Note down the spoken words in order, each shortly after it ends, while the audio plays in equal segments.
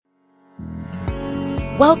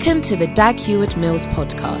Welcome to the Dag Heward-Mills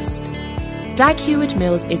podcast. Dag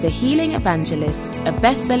Heward-Mills is a healing evangelist, a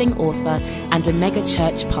best-selling author, and a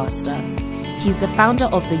mega-church pastor. He's the founder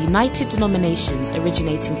of the United Denominations,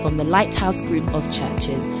 originating from the Lighthouse Group of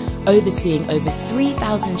churches, overseeing over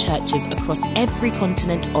 3,000 churches across every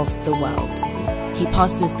continent of the world. He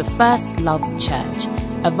pastors the First Love Church,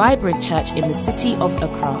 a vibrant church in the city of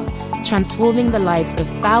Accra, transforming the lives of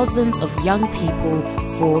thousands of young people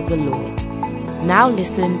for the Lord. Now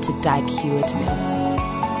listen to Dag Heward-Mills.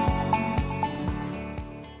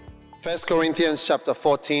 1 Corinthians chapter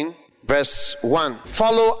 14, verse 1.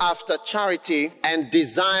 Follow after charity and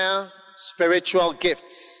desire spiritual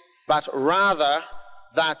gifts, but rather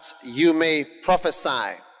that you may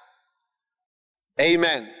prophesy.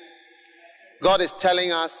 Amen. God is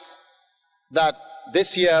telling us that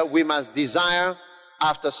this year we must desire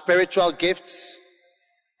after spiritual gifts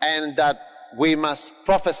and that we must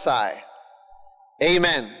prophesy.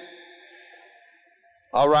 Amen.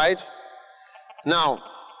 All right. Now,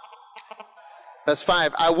 verse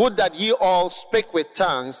 5. I would that ye all speak with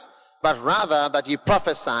tongues, but rather that ye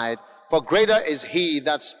prophesied. For greater is he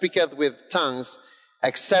that speaketh with tongues,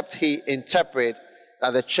 except he interpret,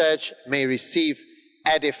 that the church may receive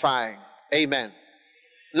edifying. Amen.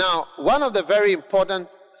 Now, one of the very important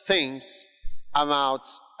things about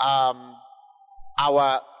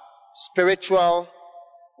our spiritual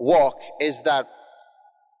walk is that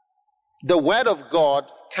the word of God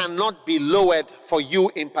cannot be lowered for you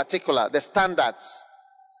in particular, the standards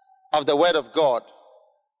of the word of God.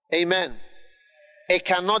 Amen. It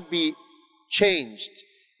cannot be changed.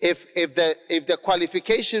 If the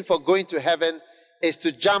qualification for going to heaven is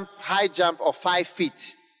to jump, high jump of 5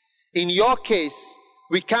 feet, in your case,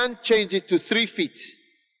 we can't change it to 3 feet.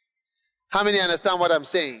 How many understand what I'm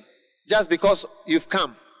saying? Just because you've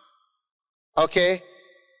come. Okay?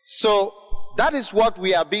 So, that is what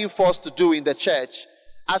we are being forced to do in the church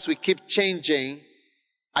as we keep changing.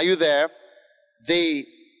 Are you there? The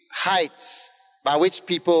heights by which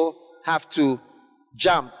people have to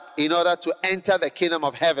jump in order to enter the kingdom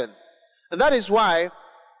of heaven. And that is why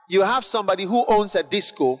you have somebody who owns a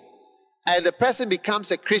disco and the person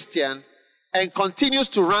becomes a Christian and continues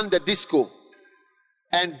to run the disco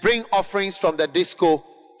and bring offerings from the disco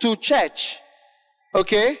to church.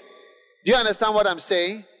 Okay? Do you understand what I'm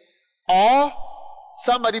saying? Or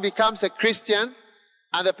somebody becomes a Christian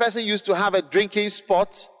and the person used to have a drinking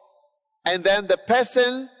spot and then the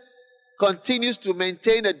person continues to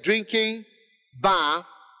maintain a drinking bar,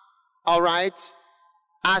 all right,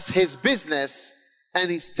 as his business,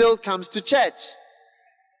 and he still comes to church.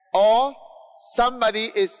 Or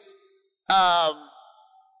somebody is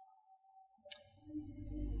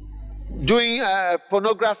doing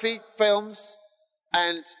pornography films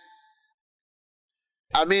and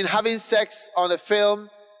having sex on a film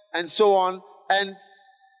and so on, and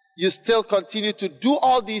you still continue to do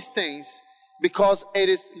all these things because it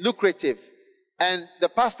is lucrative. And the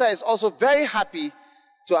pastor is also very happy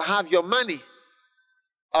to have your money.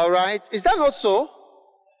 All right? Is that not so?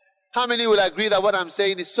 How many will agree that what I'm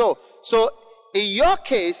saying is so? So, in your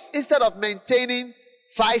case, instead of maintaining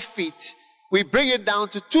 5 feet, we bring it down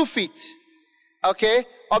to 2 feet. Okay?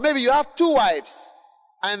 Or maybe you have 2 wives,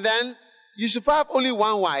 and then you should have only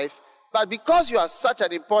 1 wife, but because you are such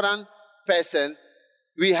an important person,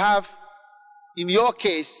 we have, in your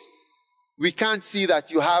case, we can't see that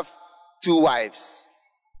you have 2 wives.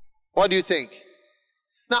 What do you think?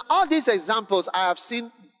 Now, all these examples, I have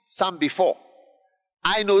seen some before.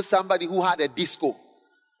 I know somebody who had a disco.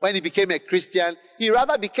 When he became a Christian, he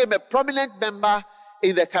rather became a prominent member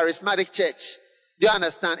in the charismatic church. Do you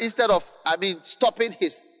understand? Instead of, stopping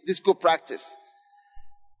his disco practice.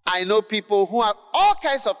 I know people who have all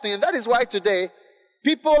kinds of things. That is why today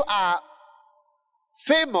people are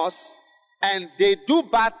famous and they do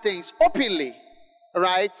bad things openly,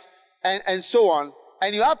 right? And so on.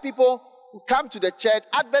 And you have people who come to the church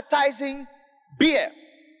advertising beer.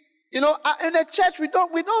 You know, in the church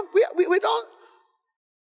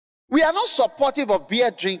we are not supportive of beer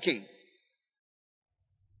drinking.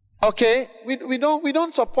 Okay? We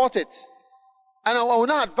don't support it. And I will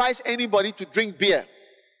not advise anybody to drink beer.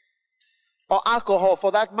 Or alcohol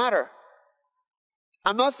for that matter.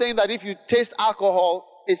 I'm not saying that if you taste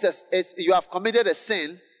alcohol, you have committed a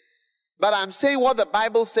sin. But I'm saying what the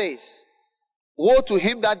Bible says. Woe to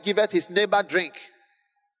him that giveth his neighbor drink.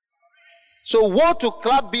 So woe to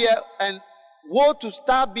club beer and woe to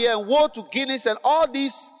Star Beer and woe to Guinness and all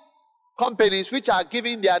these companies which are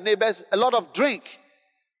giving their neighbors a lot of drink.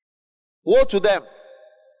 Woe to them.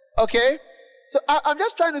 Okay? So I'm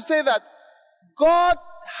just trying to say that God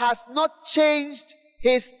has not changed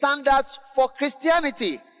his standards for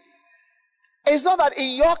Christianity. It's not that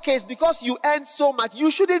in your case, because you earn so much,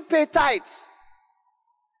 you shouldn't pay tithes.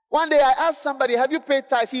 One day I asked somebody, have you paid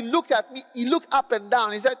tithes? He looked at me, he looked up and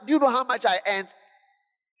down. He said, do you know how much I earned?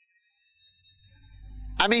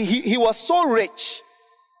 I mean, he was so rich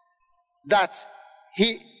that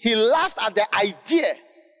he laughed at the idea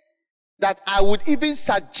that I would even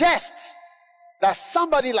suggest that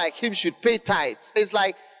somebody like him should pay tithes. It's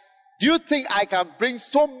like, do you think I can bring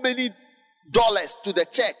so many dollars to the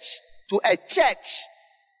church, to a church?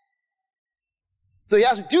 So he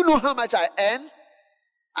asked, do you know how much I earn?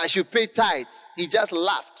 I should pay tithes. He just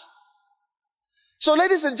laughed. So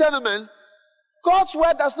ladies and gentlemen, God's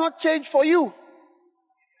word does not change for you.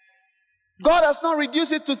 God has not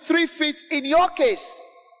reduced it to 3 feet in your case.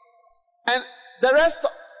 And the rest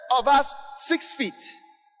of us 6 feet.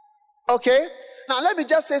 Okay? Now let me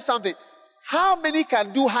just say something. How many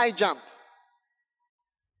can do high jump?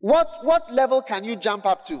 What level can you jump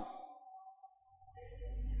up to?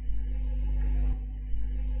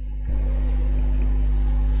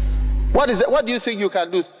 What is it? What do you think you can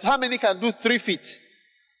do? How many can do 3 feet?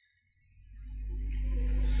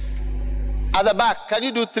 At the back, can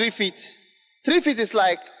you do 3 feet? 3 feet is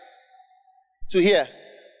like to here.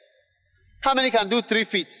 How many can do 3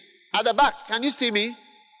 feet? At the back, can you see me?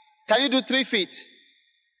 Can you do 3 feet?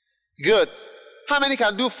 Good. How many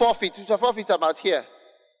can do 4 feet? 4 feet about here.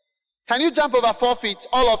 Can you jump over 4 feet?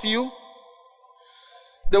 All of you?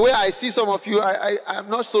 The way I see some of you, I'm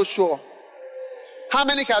not so sure. How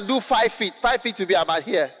many can do 5 feet? 5 feet will be about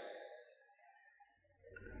here.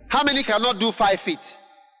 How many cannot do 5 feet?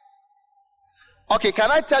 Okay, can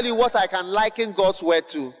I tell you what I can liken God's word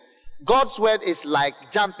to? God's word is like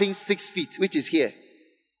jumping 6 feet, which is here.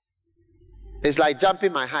 It's like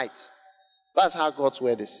jumping my height. That's how God's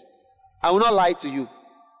word is. I will not lie to you.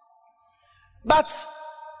 But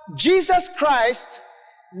Jesus Christ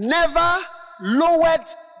never lowered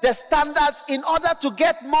the standards in order to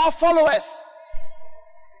get more followers.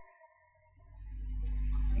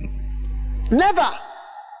 Never.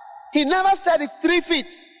 He never said it's 3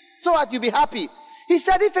 feet so that you be happy. He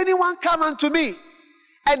said, if anyone come unto me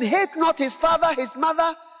and hate not his father, his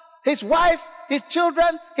mother, his wife, his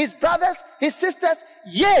children, his brothers, his sisters,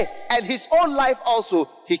 yea, and his own life also,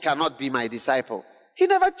 he cannot be my disciple. He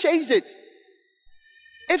never changed it.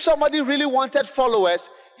 If somebody really wanted followers,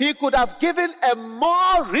 he could have given a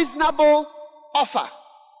more reasonable offer.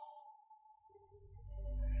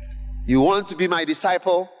 You want to be my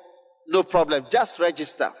disciple? No problem. Just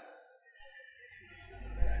register.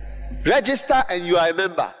 Register and you are a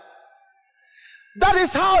member. That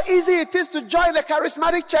is how easy it is to join the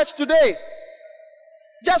charismatic church today.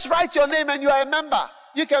 Just write your name and you are a member.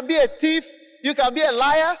 You can be a thief. You can be a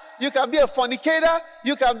liar. You can be a fornicator.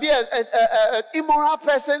 You can be an immoral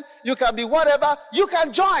person. You can be whatever. You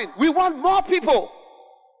can join. We want more people.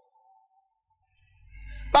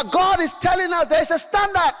 But God is telling us there is a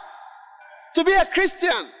standard to be a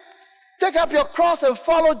Christian. Take up your cross and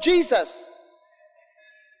follow Jesus.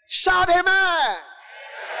 Shout amen.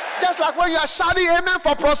 Just like when you are shouting amen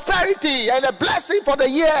for prosperity and a blessing for the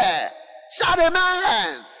year. Shout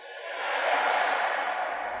amen.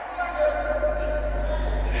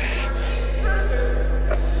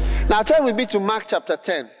 Now turn with me to Mark chapter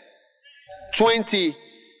 10, 20,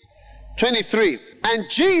 23. And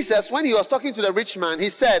Jesus, when he was talking to the rich man, he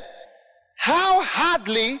said, how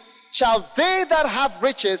hardly shall they that have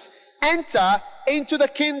riches enter into the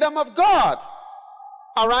kingdom of God.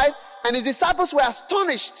 All right? And his disciples were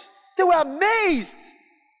astonished. They were amazed.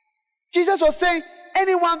 Jesus was saying,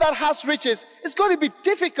 anyone that has riches, it's going to be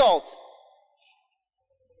difficult.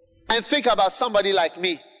 And think about somebody like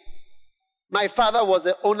me. My father was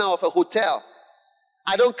the owner of a hotel.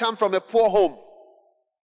 I don't come from a poor home.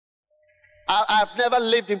 I've never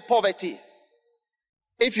lived in poverty.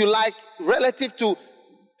 If you like, relative to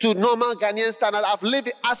normal Ghanaian standards, I've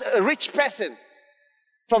lived as a rich person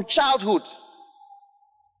from childhood.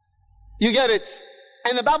 You get it?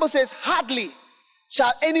 And the Bible says, hardly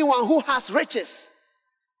shall anyone who has riches.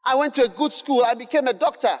 I went to a good school. I became a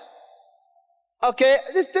doctor. Okay?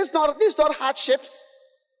 This is not hardships.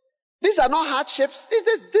 These are not hardships.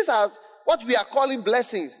 These are what we are calling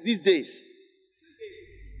blessings these days.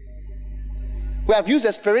 We have used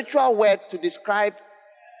a spiritual word to describe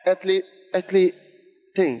earthly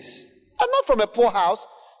things. I'm not from a poor house.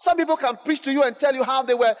 Some people can preach to you and tell you how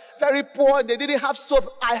they were very poor and they didn't have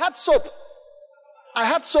soap. I had soap. I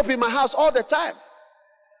had soap in my house all the time.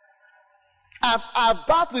 I've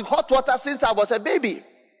bathed with hot water since I was a baby.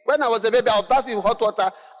 When I was a baby, I was bathed with hot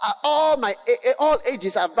water. All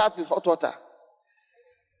ages, I've bathed with hot water.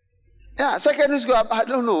 Yeah, secondary school, I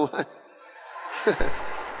don't know.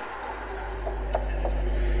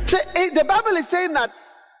 So, the Bible is saying that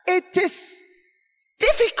it is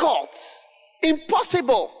difficult,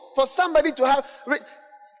 impossible for somebody to have.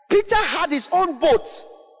 Peter had his own boat.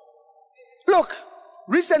 Look,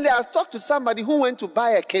 recently I talked to somebody who went to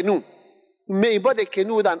buy a canoe. He bought a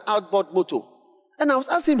canoe with an outboard motor. And I was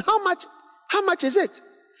asking him, how much is it?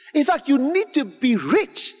 In fact, you need to be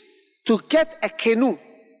rich to get a canoe.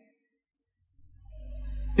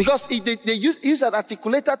 Because they use an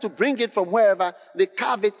articulator to bring it from wherever. They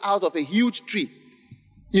carve it out of a huge tree.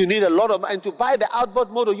 You need a lot of money. And to buy the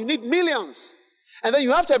outboard motor, you need millions. And then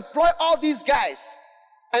you have to employ all these guys.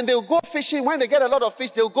 And they'll go fishing. When they get a lot of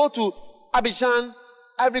fish, they'll go to Abidjan,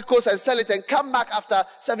 Ivory Coast, and sell it and come back after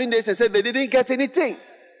 7 days and say they didn't get anything.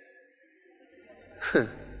 You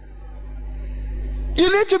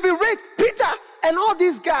need to be rich. Peter and all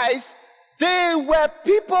these guys, they were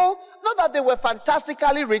people, not that they were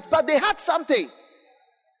fantastically rich, but they had something.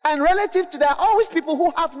 And relative to that, always people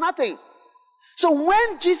who have nothing. So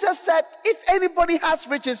when Jesus said, if anybody has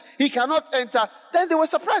riches, he cannot enter, then they were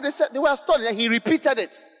surprised. They said, they were astonished, and he repeated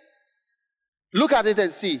it. Look at it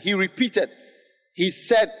and see. He repeated. He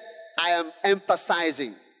said, I am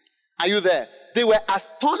emphasizing. Are you there? They were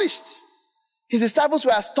astonished. His disciples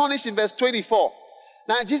were astonished in verse 24.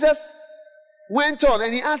 Now Jesus went on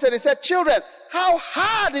and he answered, he said, children, how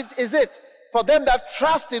hard is it for them that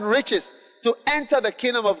trust in riches to enter the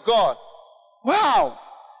kingdom of God? Wow.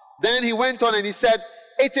 Then he went on and he said,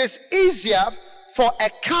 it is easier for a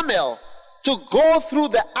camel to go through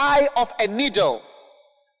the eye of a needle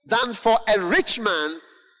than for a rich man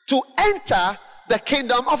to enter the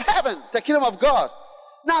kingdom of heaven, the kingdom of God.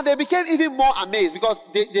 Now they became even more amazed because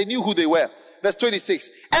they knew who they were. Verse 26.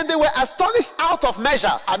 And they were astonished out of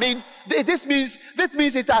measure. I mean, this means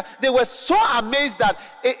they were so amazed that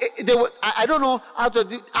they were, I don't know how to,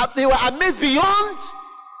 they were amazed beyond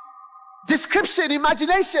description,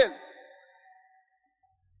 imagination.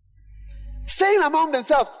 Saying among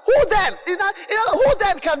themselves, who then? Who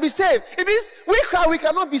then can be saved? It means we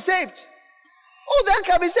cannot be saved. Who then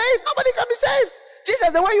can be saved? Nobody can be saved.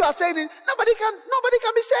 Jesus, the way you are saying it, nobody can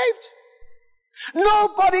be saved.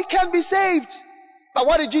 Nobody can be saved. But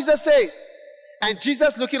what did Jesus say? And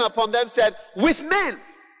Jesus, looking upon them, said, with men,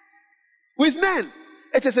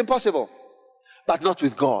 it is impossible, but not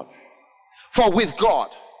with God. For with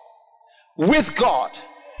God,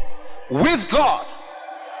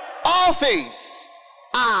 all things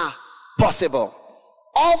are possible.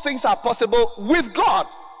 All things are possible with God.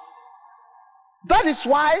 That is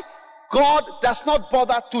why God does not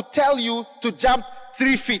bother to tell you to jump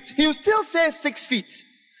 3 feet. He will still say 6 feet.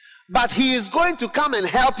 But he is going to come and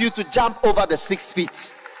help you to jump over the 6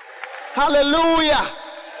 feet. Hallelujah.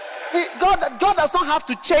 God does not have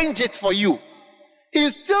to change it for you. He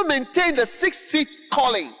will still maintain the 6 feet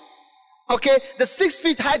calling. Okay, the 6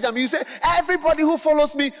 feet high jump. You say, everybody who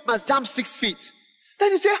follows me must jump 6 feet.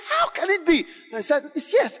 Then you say, how can it be? And I said,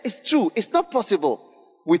 yes, it's true. It's not possible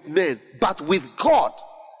with men, but with God.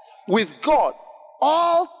 With God,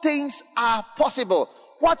 all things are possible.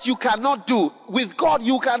 What you cannot do, with God,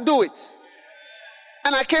 you can do it.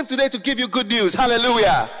 And I came today to give you good news.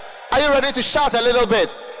 Hallelujah. Are you ready to shout a little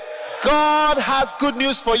bit? God has good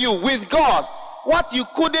news for you. With God, what you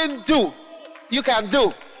couldn't do, you can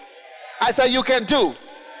do. I say you can do.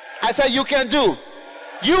 I say you can do.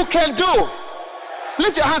 You can do.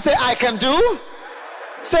 Lift your hand, say I can do.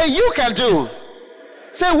 Say you can do.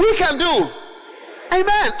 Say we can do.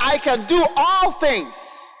 Amen. I can do all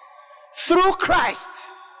things through Christ,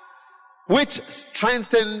 which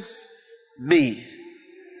strengthens me.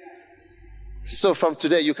 So from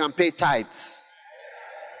today you can pay tithes.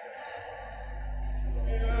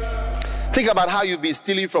 Think about how you've been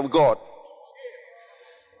stealing from God.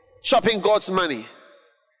 Chopping God's money.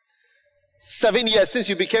 7 years since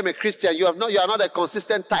you became a Christian, you are not a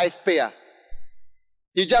consistent tithe payer.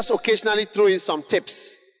 You just occasionally throw in some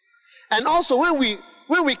tips. And also when we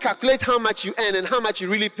calculate how much you earn and how much you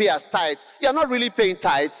really pay as tithes, you are not really paying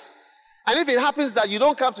tithes. And if it happens that you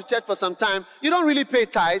don't come to church for some time, you don't really pay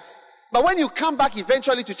tithes. But when you come back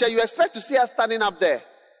eventually to church, you expect to see us standing up there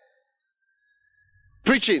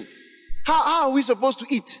preaching. How are we supposed to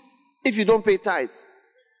eat if you don't pay tithes?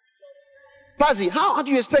 Pazzi, how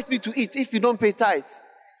do you expect me to eat if you don't pay tithes?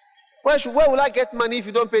 Where will I get money if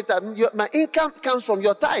you don't pay tithes? My income comes from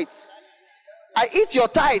your tithes. I eat your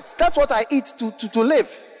tithes. That's what I eat to live.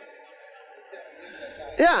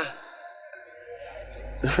 Yeah.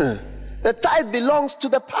 The tithe belongs to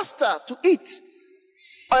the pastor to eat.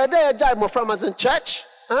 Are there a from us in church?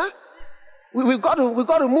 Huh? We've got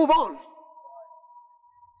to move on.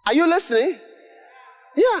 Are you listening?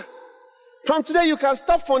 Yeah. From today, you can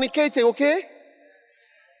stop fornicating, okay?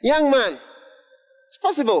 Young man, it's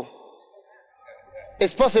possible.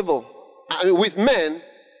 It's possible. I mean, with men,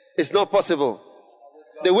 it's not possible.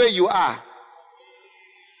 The way you are,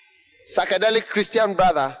 psychedelic Christian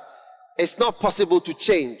brother, it's not possible to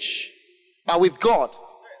change. But with God,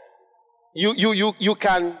 you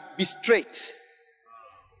can be straight.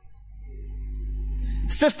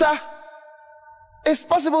 Sister, it's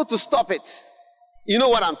possible to stop it. You know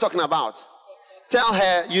what I'm talking about. Tell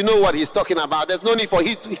her you know what he's talking about. There's no need for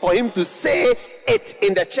him to say it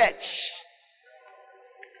in the church.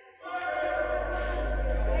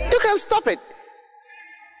 You can stop it.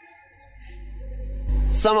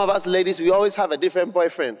 Some of us ladies, we always have a different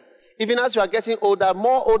boyfriend. Even as you are getting older,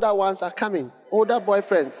 more older ones are coming. Older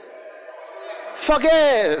boyfriends.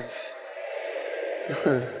 Forgive.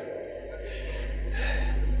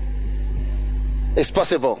 It's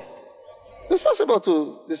possible.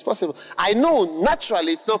 It's possible. I know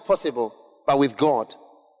naturally it's not possible, but with God.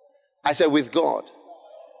 I said with God.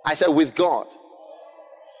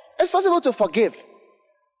 It's possible to forgive.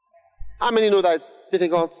 How many know that it's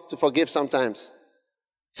difficult to forgive sometimes?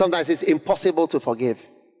 Sometimes it's impossible to forgive.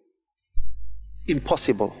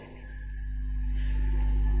 Impossible.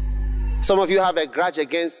 Some of you have a grudge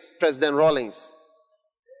against President Rawlings.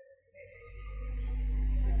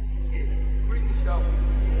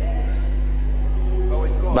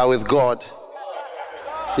 But with God,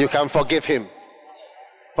 you can forgive him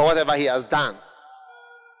for whatever he has done.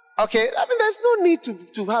 Okay, I mean, there's no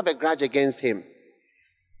need to have a grudge against him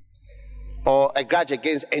or a grudge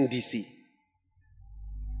against NDC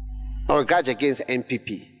or a grudge against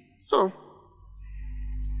NPP. No.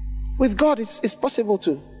 With God, it's possible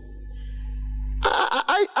to.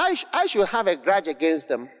 I should have a grudge against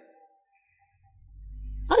them.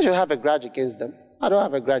 I should have a grudge against them. I don't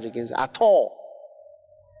have a grudge against them at all.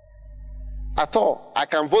 At all. I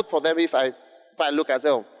can vote for them if I look at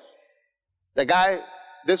them. The guy,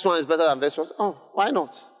 this one is better than this one. Oh, why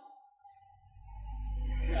not?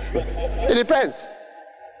 It depends.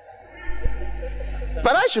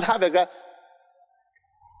 But I should have a grudge.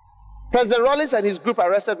 President Rawlings and his group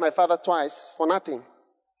arrested my father twice for nothing.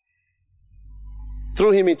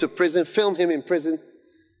 Threw him into prison, filmed him in prison,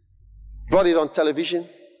 brought it on television.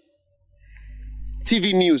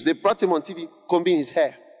 TV news, they brought him on TV combing his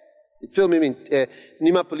hair. They filmed him in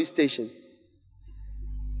Nima police station.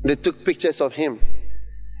 They took pictures of him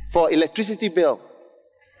for electricity bill.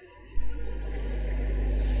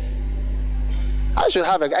 I should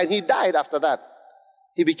have and he died after that.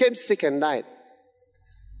 He became sick and died.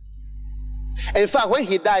 In fact, when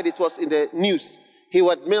he died, it was in the news.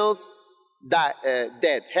 Heward Mills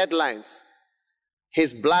dead. Headlines.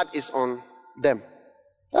 His blood is on them.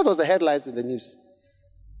 That was the headlines in the news.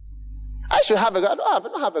 I should have I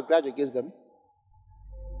don't have a grudge against them.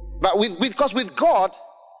 But because with God,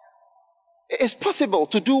 it's possible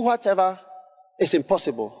to do whatever is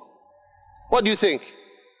impossible. What do you think?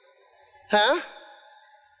 Huh?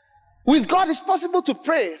 With God, it's possible to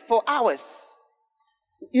pray for hours.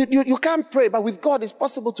 You can't pray, but with God, it's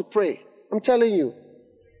possible to pray. I'm telling you.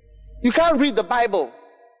 You can't read the Bible.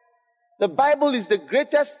 The Bible is the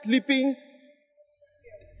greatest sleeping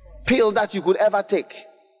pill that you could ever take.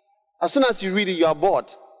 As soon as you read it, you are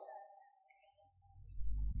bored.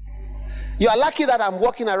 You are lucky that I'm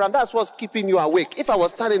walking around. That's what's keeping you awake. If I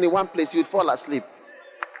was standing in one place, you'd fall asleep.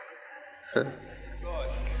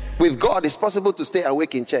 With God, it's possible to stay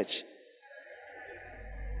awake in church.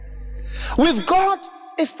 With God,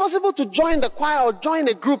 it's possible to join the choir or join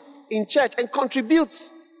a group in church and contribute.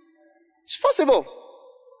 It's possible.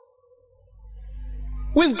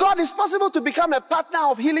 With God, it's possible to become a partner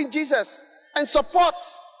of Healing Jesus and support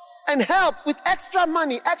and help with extra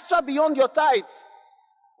money, extra beyond your tithes.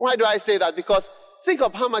 Why do I say that? Because think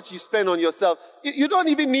of how much you spend on yourself. You don't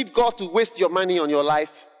even need God to waste your money on your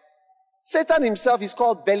life. Satan himself is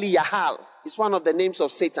called Belial. It's one of the names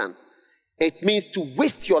of Satan. It means to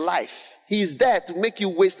waste your life. He is there to make you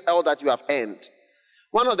waste all that you have earned.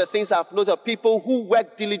 One of the things I've noticed, people who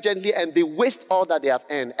work diligently and they waste all that they have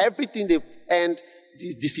earned. Everything they've earned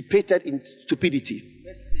is dissipated in stupidity.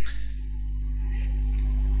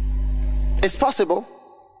 It's possible.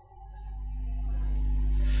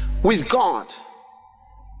 With God,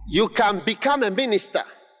 you can become a minister.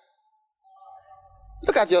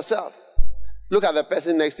 Look at yourself. Look at the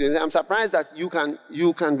person next to you. I'm surprised that you can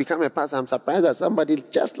become a pastor. I'm surprised that somebody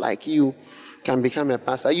just like you can become a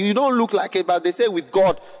pastor. You don't look like it, but they say with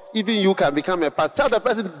God, even you can become a pastor. Tell the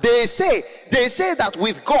person, they say that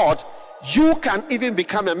with God, you can even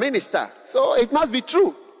become a minister. So it must be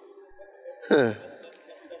true.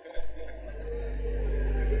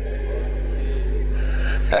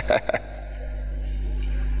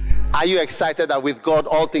 Are you excited that with God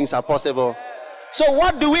all things are possible? So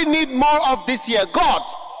what do we need more of this year? God.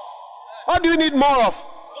 What do we need more of?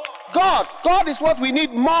 God. God is what we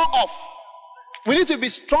need more of. We need to be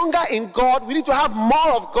stronger in God. We need to have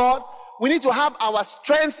more of God. We need to have our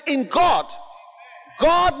strength in God.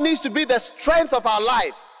 God needs to be the strength of our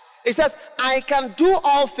life. It says, I can do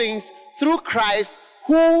all things through Christ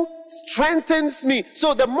who strengthens me.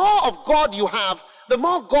 So the more of God you have, the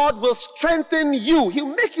more God will strengthen you. He'll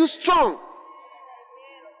make you strong.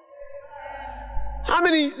 How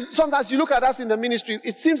many, sometimes you look at us in the ministry,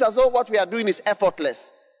 it seems as though what we are doing is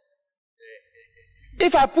effortless.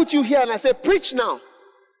 If I put you here and I say, preach now,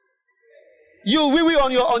 you wee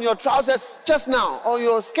on your trousers just now, on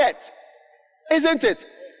your skirt, isn't it?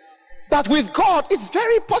 But with God, it's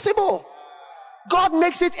very possible. God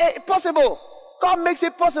makes it possible. God makes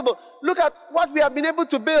it possible. Look at what we have been able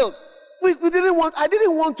to build. I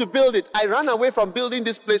didn't want to build it. I ran away from building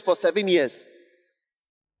this place for 7 years.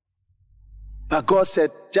 But God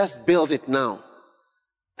said, just build it now.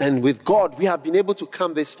 And with God, we have been able to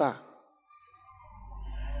come this far.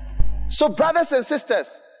 So brothers and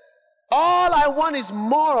sisters, all I want is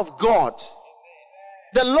more of God.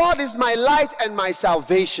 The Lord is my light and my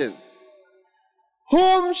salvation.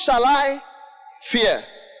 Whom shall I fear?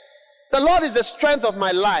 The Lord is the strength of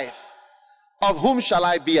my life. Of whom shall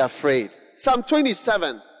I be afraid? Psalm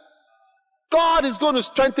 27. God is going to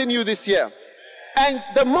strengthen you this year. And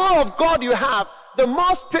the more of God you have, the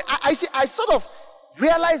more I sort of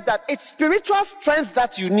realize that it's spiritual strength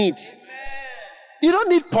that you need. You don't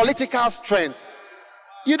need political strength.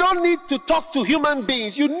 You don't need to talk to human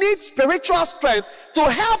beings. You need spiritual strength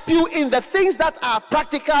to help you in the things that are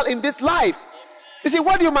practical in this life. You see,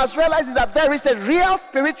 what you must realize is that there is a real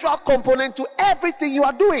spiritual component to everything you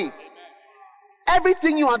are doing.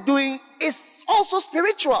 Everything you are doing is also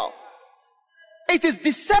spiritual. It is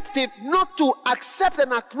deceptive not to accept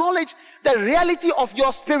and acknowledge the reality of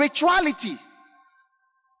your spirituality.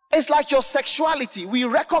 It's like your sexuality. We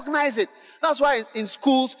recognize it. That's why in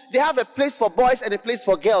schools, they have a place for boys and a place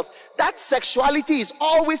for girls. That sexuality is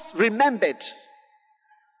always remembered.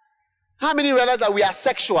 How many realize that we are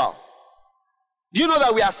sexual? Do you know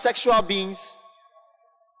that we are sexual beings?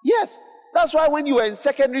 Yes. That's why when you were in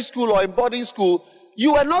secondary school or in boarding school,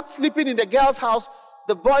 you were not sleeping in the girls' house.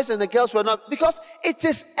 The boys and the girls were not. Because it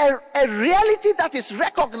is a reality that is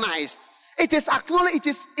recognized. It is acknowledged.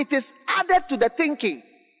 It is added to the thinking.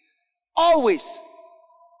 Always.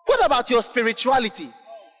 What about your spirituality?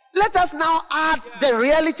 Let us now add the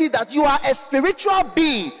reality that you are a spiritual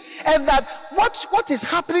being, and that what is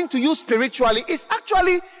happening to you spiritually is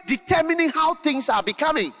actually determining how things are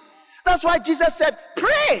becoming. That's why Jesus said,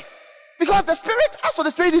 pray. Because the spirit, as for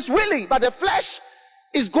the spirit, is willing, but the flesh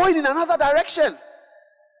is going in another direction.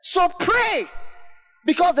 So pray.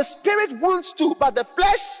 Because the spirit wants to, but the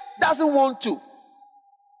flesh doesn't want to.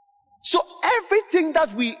 So everything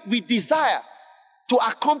that we desire to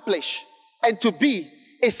accomplish and to be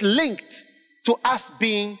is linked to us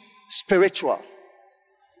being spiritual.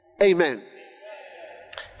 Amen.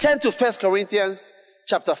 Turn to 1 Corinthians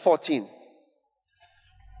chapter 14.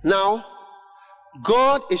 Now,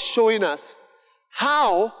 God is showing us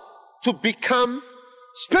how to become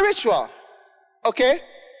spiritual. Okay?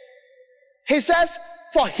 He says,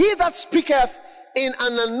 for he that speaketh in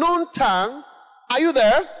an unknown tongue, are you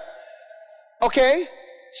there? Okay?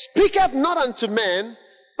 Speaketh not unto men,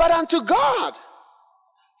 but unto God.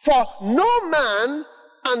 For no man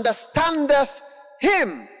understandeth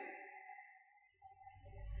him.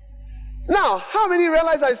 Now, how many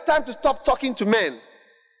realize that it's time to stop talking to men?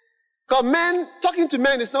 Because talking to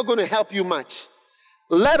men is not going to help you much.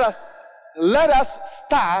 Let us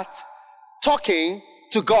start talking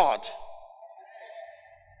to God.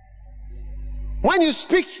 When you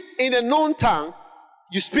speak in a known tongue,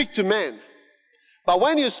 you speak to men. But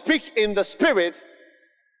when you speak in the spirit,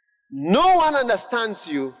 no one understands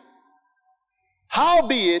you.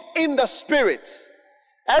 Howbeit in the spirit.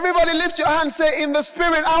 Everybody lift your hand, say in the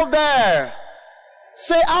spirit out there.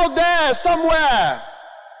 Say out there somewhere.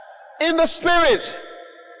 In the spirit.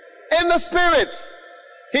 In the spirit.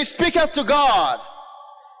 He speaketh to God.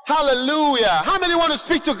 Hallelujah. How many want to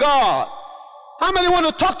speak to God? How many want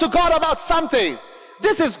to talk to God about something?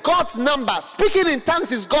 This is God's number. Speaking in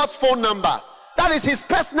tongues is God's phone number. That is his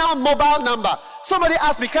personal mobile number. Somebody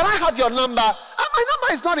asked me, can I have your number? My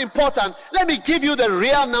number is not important. Let me give you the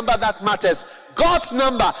real number that matters. God's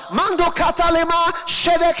number. Mando katalema,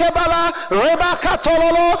 shedekebala, reba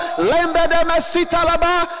katololo, lembede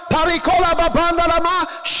mesitalaba, parikola babandalama,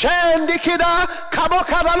 shendikida,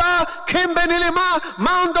 kabokadala, kimbenilima,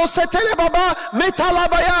 mando setele baba,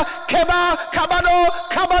 metalabaya, keba, kabado,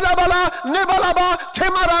 kabadabala, nebalaba,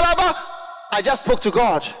 temaralaba. I just spoke to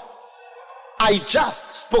God. I just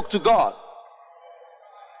spoke to God.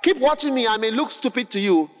 Keep watching me. I may look stupid to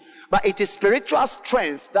you, but it is spiritual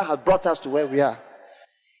strength that has brought us to where we are.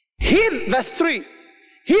 Verse 3.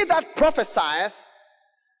 He that prophesieth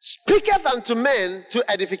speaketh unto men to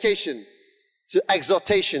edification, to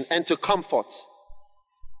exhortation, and to comfort.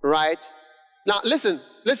 Right? Now listen.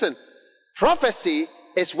 Prophecy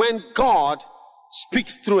is when God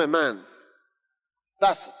speaks through a man.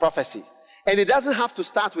 That's prophecy. And it doesn't have to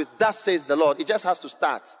start with thus says the Lord. It just has to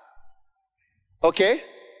start. Okay?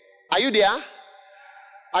 Are you there?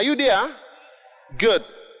 Are you there? Good.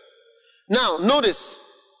 Now, notice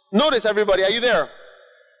everybody. Are you there?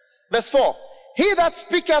 Verse 4. He that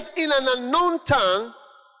speaketh in an unknown tongue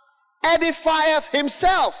edifieth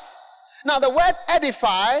himself. Now, the word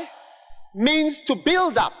edify means to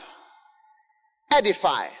build up.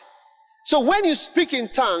 Edify. So when you speak in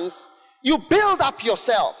tongues, you build up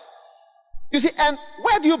yourself. You see, and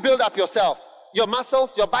where do you build up yourself? Your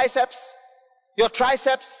muscles, your biceps, your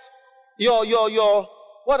triceps, your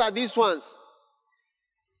what are these ones?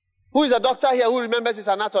 Who is a doctor here who remembers his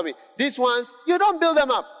anatomy? These ones, you don't build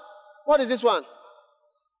them up. What is this one?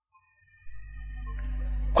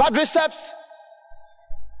 Quadriceps.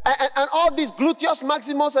 And all these gluteus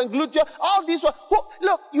maximus and gluteus, all these ones.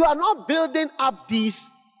 Look, you are not building up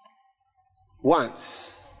these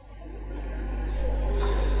ones.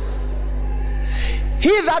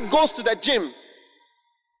 He that goes to the gym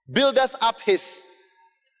buildeth up his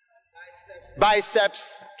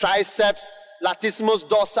biceps, triceps, latissimus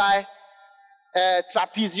dorsi,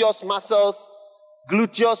 trapezius muscles,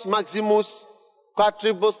 gluteus maximus,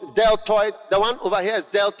 quadriceps, deltoid. The one over here is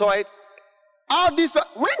deltoid. All these,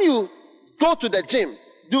 when you go to the gym,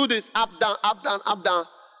 do this up, down, up, down, up, down,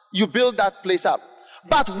 you build that place up.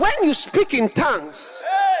 But when you speak in tongues,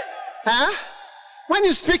 when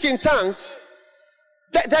you speak in tongues,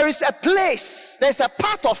 there is a place, there's a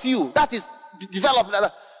part of you that is developed.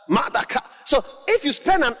 So if you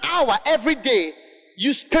spend an hour every day,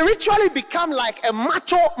 you spiritually become like a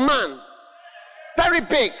macho man. Very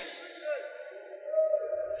big.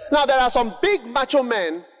 Now there are some big macho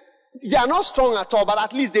men, they are not strong at all, but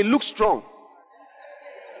at least they look strong.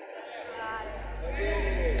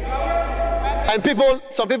 And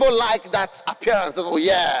some people like that appearance. Oh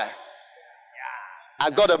yeah, I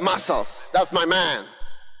got the muscles. That's my man.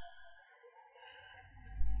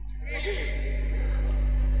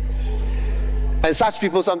 And such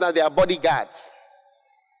people, sometimes they are bodyguards.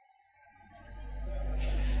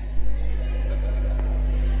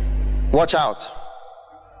 Watch out.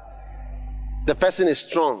 The person is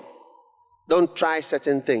strong. Don't try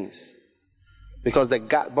certain things because the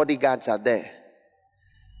bodyguards are there.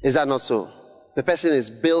 Is that not so? The person is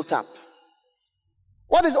built up.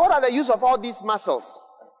 What are the use of all these muscles?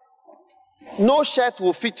 No shirt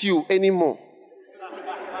will fit you anymore.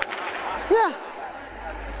 Yeah.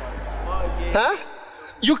 Huh?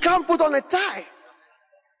 You can't put on a tie.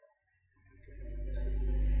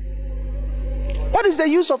 What is the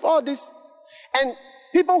use of all this? And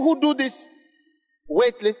people who do this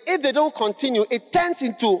weightlifting, if they don't continue, it turns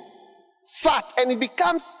into fat and it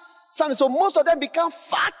becomes something. So most of them become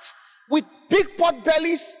fat with big pot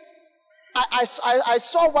bellies. I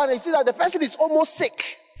saw one, I see that the person is almost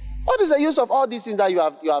sick. What is the use of all these things that you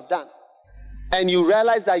have done? And you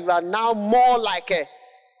realize that you are now more like a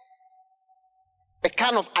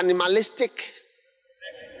kind of animalistic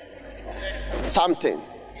something.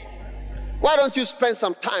 Why don't you spend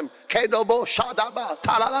some time? Kedobo, Shadaba,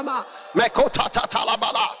 Talalama, Mekotata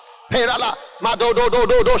Talabala, Perala, Madodo,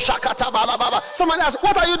 Shakata Balababa. Somebody asks,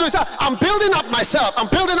 what are you doing? Sir, I'm building up myself. I'm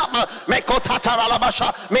building up my Mekotata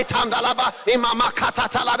Ralabasha, Metandalaba, Imamakata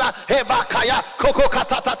Talada, Hebakaya, Koko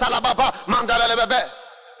Katata Talababa, Mandalabebe.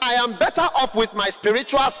 I am better off with my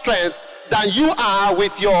spiritual strength than you are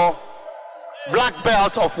with your black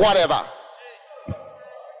belt of whatever.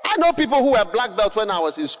 I know people who were black belts when I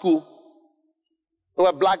was in school. Who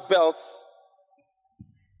were black belts.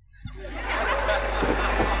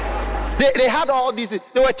 They had all these.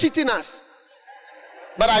 They were cheating us.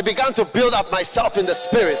 But I began to build up myself in the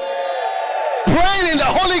spirit. Praying in the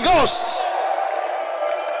Holy Ghost.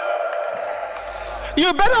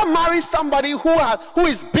 You better marry somebody who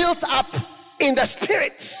is built up in the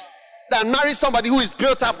spirit than marry somebody who is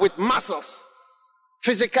built up with muscles.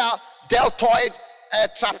 Physical, deltoid,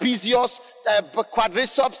 trapezius,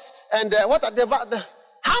 quadriceps, and what are the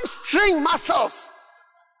hamstring muscles.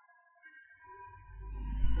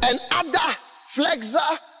 And other flexor,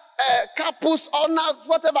 capus, ulna,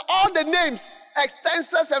 whatever, all the names,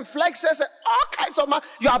 extensors and flexors, and all kinds of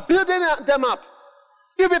you are building them up.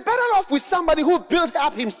 You'll be better off with somebody who built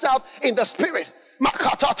up himself in the spirit.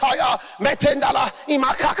 Makatataya, metendala,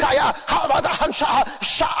 imakakaya, habadahansha,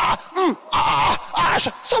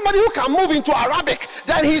 somebody who can move into Arabic,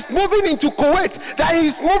 then he's moving into Kuwait, then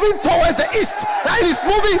he's moving towards the east, then he's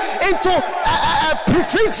moving into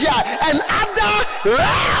Phrygia and other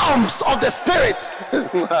realms of the spirit.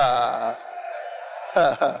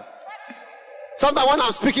 Sometimes when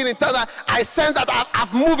I'm speaking in Thailand, I sense that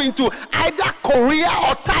I've moved into either Korea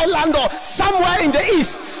or Thailand or somewhere in the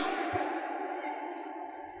east.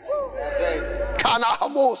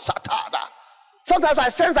 Sometimes I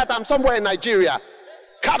sense that I'm somewhere in Nigeria.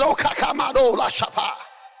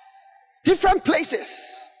 Different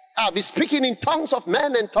places. I'll be speaking in tongues of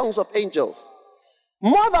men and tongues of angels.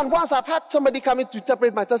 More than once I've had somebody coming to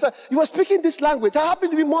interpret my tongue. You were speaking this language. It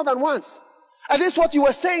happened to me more than once. And this is what you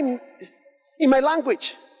were saying in my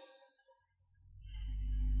language.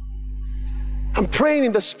 I'm praying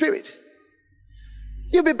in the spirit.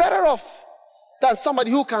 You'll be better off than somebody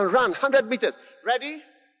who can run 100 meters. Ready?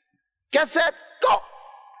 Get set, go.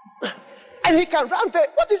 And he can run there.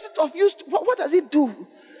 What is it of use? What does it do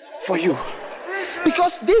for you?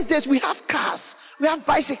 Because these days we have cars, we have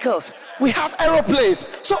bicycles, we have aeroplanes.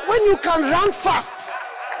 So when you can run fast,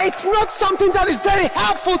 it's not something that is very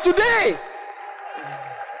helpful today.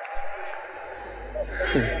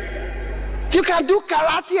 You can do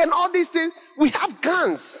karate and all these things. We have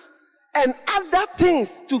guns and other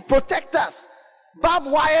things to protect us. Barbed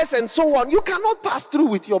wires and so on. You cannot pass through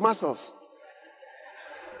with your muscles.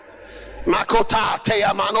 Makota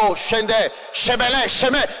teyamano shende shebele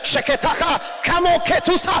sheme sheketaka kamo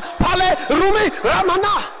ketusa pale rumi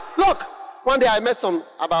ramana. Look, one day I met some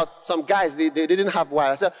guys. They didn't have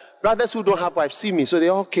wives. I said, brothers who don't have wives, see me. So they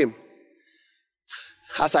all came.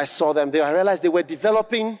 As I saw them, I realized they were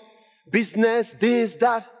developing business, this,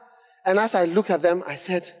 that. And as I looked at them, I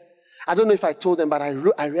said, I don't know if I told them, but I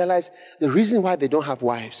realized the reason why they don't have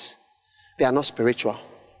wives, they are not spiritual.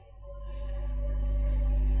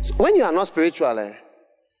 So when you are not spiritual,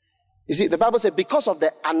 you see, the Bible says, because of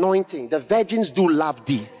the anointing, the virgins do love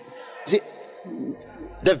thee. You see,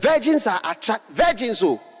 the virgins are virgins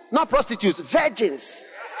who, not prostitutes, virgins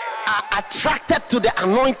are attracted to the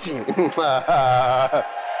anointing.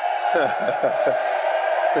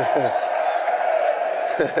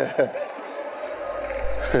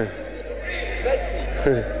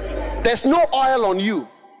 There's no oil on you.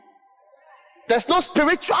 There's no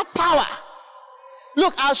spiritual power.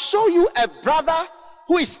 Look, I'll show you a brother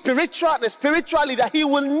who is spiritual, a spiritual leader. He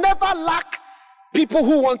will never lack people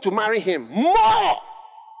who want to marry him. More.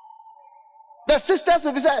 The sisters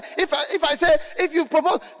will be saying, if you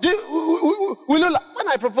propose, when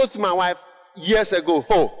I proposed to my wife years ago,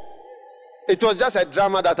 it was just a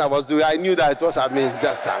drama that I was doing. I knew that it was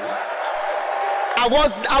just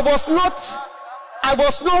I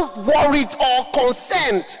was not worried or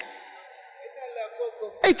concerned.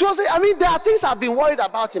 It was, there are things I've been worried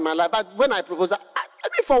about in my life, but when I proposed,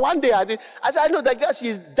 for one day I said, I know that girl,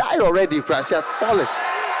 she's died already, she has fallen.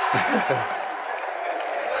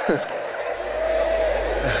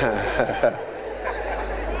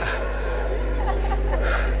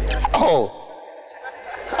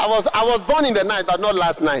 I was born in the night, but not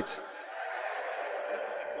last night.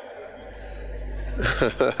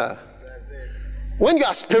 When you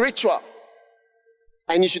are spiritual,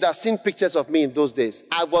 and you should have seen pictures of me in those days,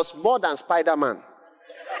 I was more than Spider-Man.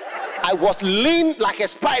 I was lean like a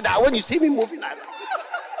spider when you see me moving.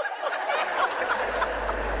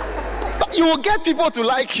 But you will get people to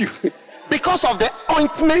like you because of the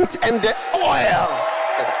ointment and the oil.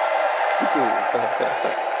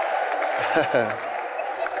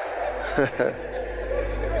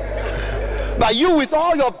 But you, with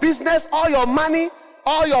all your business, all your money,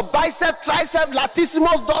 all your bicep, tricep,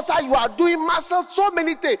 latissimus, dorsal, you are doing muscles, so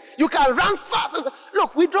many things. You can run fast.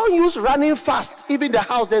 Look, we don't use running fast. Even in the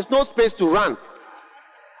house, there's no space to run.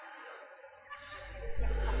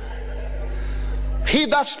 He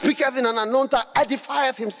that speaketh in an unknown tongue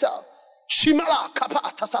edifieth himself. Shimala kapa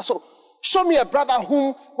tasaso. Show me a brother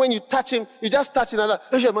whom, when you touch him, you just touch another.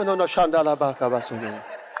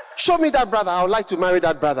 Show me that brother. I would like to marry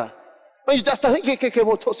that brother. When you just touch,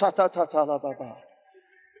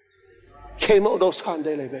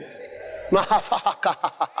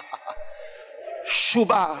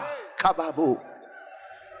 Shuba kababu.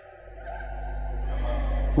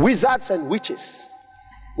 Wizards and witches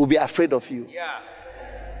will be afraid of you. Yeah.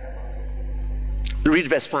 Read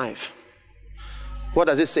verse 5. What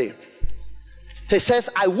does it say? He says,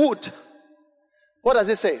 I would. What does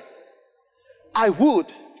it say? I would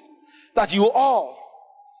that you all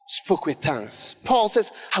spoke with tongues. Paul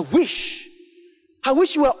says, I wish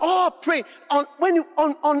you were all praying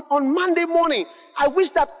on Monday morning. I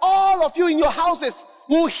wish that all of you in your houses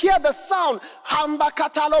will hear the sound. Hamba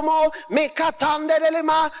katalomo,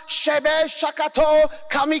 mekatandelema, shebe shakato,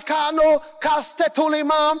 kamikano,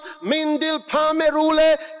 kastetulima, mindil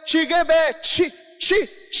pamerule, chigebe, chi,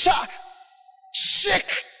 sha,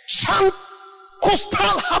 shik, shan,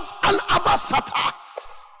 kustal hab an abasata.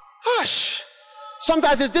 Hush.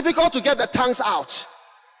 Sometimes it's difficult to get the tongues out.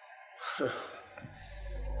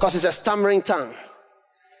 Because it's a stammering tongue.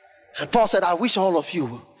 And Paul said, I wish all of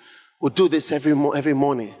you would do this every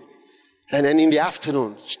morning. And then in the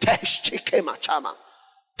afternoon,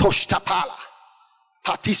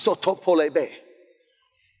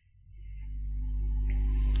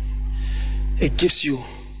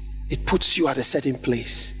 it puts you at a certain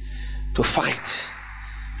place to fight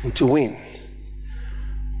and to win.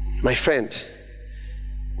 My friend,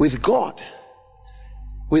 with God,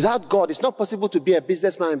 without God, it's not possible to be a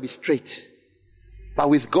businessman and be straight. But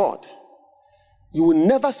with God, you will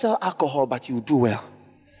never sell alcohol, but you will do well.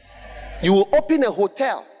 You will open a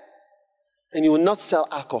hotel and you will not sell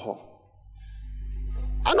alcohol.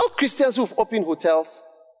 I know Christians who've opened hotels.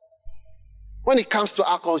 When it comes to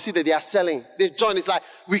alcohol, you see that they are selling. They join. It's like,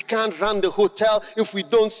 we can't run the hotel if we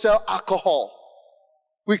don't sell alcohol.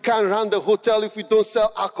 We can't run the hotel if we don't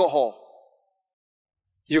sell alcohol.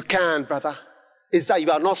 You can, brother. It's that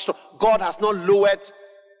you are not strong. God has not lowered.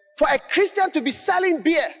 For a Christian to be selling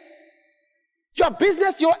beer, your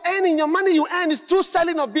business you're earning, your money you earn is through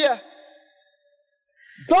selling of beer.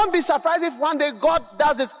 Don't be surprised if one day God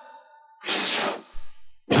does this.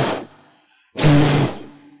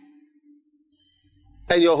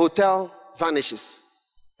 And your hotel vanishes.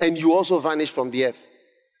 And you also vanish from the earth.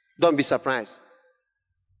 Don't be surprised.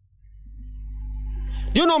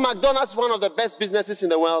 You know McDonald's is one of the best businesses in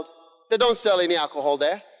the world. They don't sell any alcohol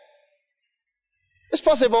there. It's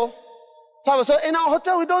possible. So in our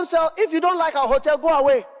hotel we don't sell. If you don't like our hotel, go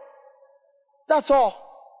away. That's all.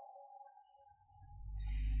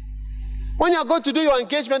 When you're going to do your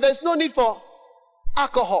engagement, there's no need for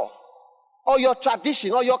alcohol or your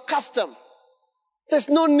tradition or your custom. There's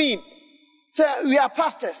no need. Say, we are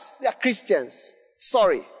pastors, we are Christians.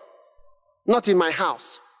 Sorry, not in my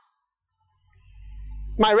house.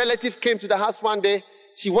 My relative came to the house one day.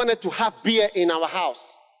 She wanted to have beer in our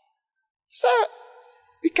house. So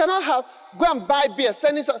we cannot have, go and buy beer,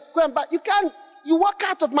 send it, go and buy. You can't, you walk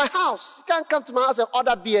out of my house. You can't come to my house and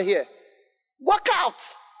order beer here. Walk out.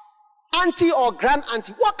 Auntie or grand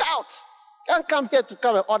auntie, walk out. You can't come here to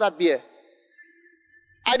come and order beer.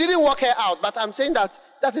 I didn't walk her out, but I'm saying that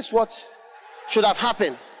is what should have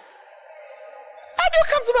happened. How do you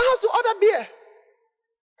come to my house to order beer?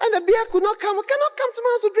 And the beer cannot come to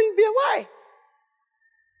my house to drink beer. Why?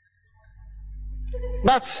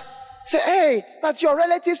 But say, hey, but your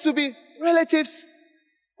relatives will be relatives.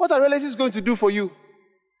 What are relatives going to do for you?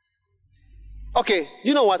 Okay,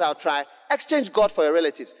 you know what I'll try? Exchange God for your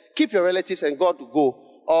relatives. Keep your relatives and God will go.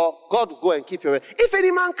 Or God will go and keep your relatives. If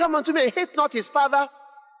any man come unto me and hate not his father,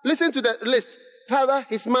 listen to the list. Father,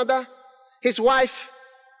 his mother, his wife,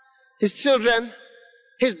 his children,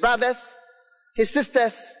 his brothers, his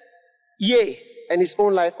sisters, yea, and his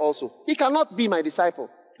own life also. He cannot be my disciple.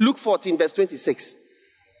 Luke 14, verse 26.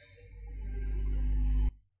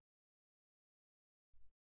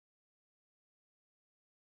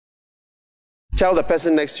 Tell the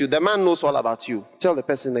person next to you, the man knows all about you. Tell the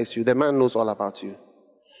person next to you, the man knows all about you.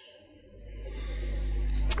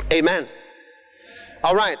 Amen.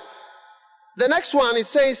 All right. The next one, it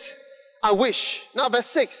says, I wish. Now, verse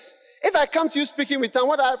 6. If I come to you speaking with tongues,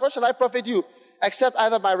 what shall I profit you? Except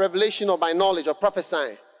either by revelation or by knowledge or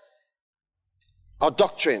prophesying or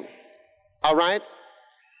doctrine. All right?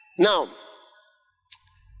 Now,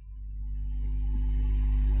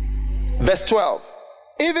 verse 12.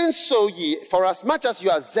 Even so ye, for as much as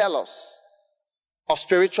you are zealous of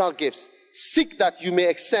spiritual gifts, seek that you may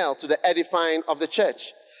excel to the edifying of the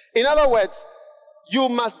church. In other words, you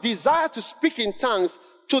must desire to speak in tongues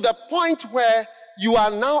to the point where you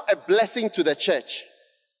are now a blessing to the church.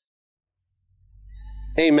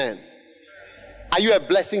 Amen. Are you a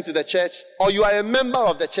blessing to the church, or you are a member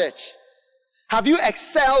of the church? Have you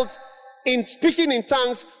excelled in speaking in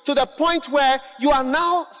tongues to the point where you are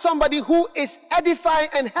now somebody who is edifying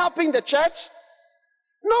and helping the church?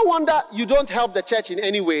 No wonder you don't help the church in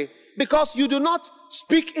any way, because you do not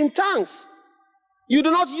speak in tongues. You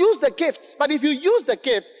do not use the gifts. But if you use the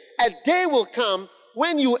gift, a day will come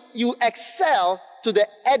when you excel to the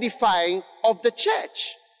edifying of the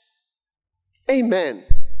church. Amen.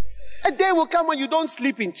 A day will come when you don't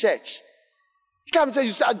sleep in church. You can't say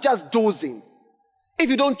you are just dozing. If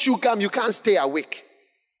you don't chew gum, you can't stay awake.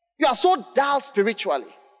 You are so dull spiritually.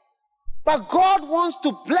 But God wants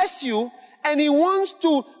to bless you, and He wants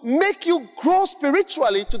to make you grow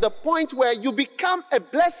spiritually to the point where you become a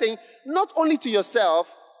blessing, not only to yourself,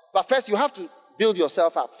 but first you have to build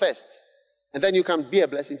yourself up first. And then you can be a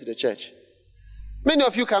blessing to the church. Many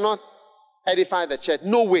of you cannot edify the church.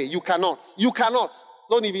 No way, you cannot. You cannot.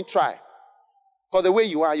 Don't even try. Because the way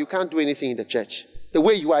you are, you can't do anything in the church. The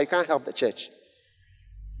way you are, you can't help the church.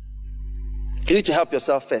 You need to help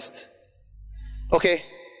yourself first. Okay?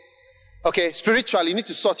 Spiritually, you need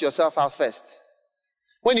to sort yourself out first.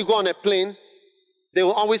 When you go on a plane, they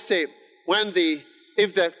will always say,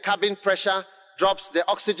 if the cabin pressure drops, the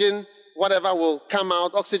oxygen, whatever will come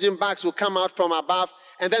out, oxygen bags will come out from above.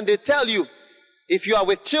 And then they tell you, if you are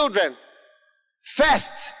with children,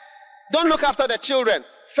 first, don't look after the children.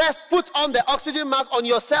 First, put on the oxygen mask on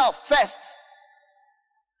yourself first.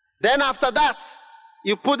 Then after that,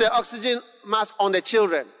 you put the oxygen mask on the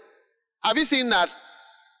children. Have you seen that?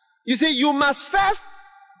 You see, you must first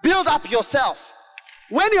build up yourself.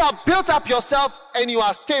 When you are built up yourself and you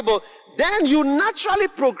are stable, then you naturally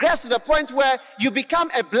progress to the point where you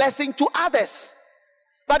become a blessing to others.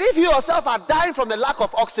 But if you yourself are dying from the lack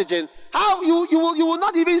of oxygen, how you will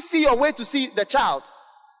not even see your way to see the child.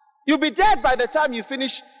 You'll be dead by the time you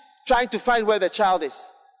finish trying to find where the child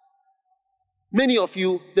is. Many of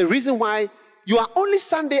you, the reason why you are only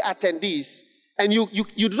Sunday attendees and you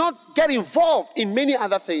do not get involved in many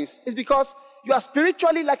other things is because you are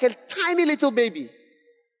spiritually like a tiny little baby.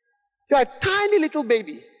 You are a tiny little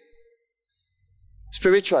baby.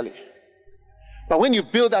 Spiritually. But when you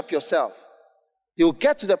build up yourself, you'll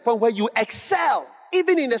get to the point where you excel,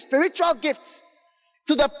 even in the spiritual gifts,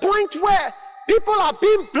 to the point where people are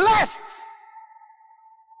being blessed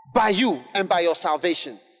by you and by your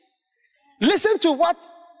salvation. Listen to what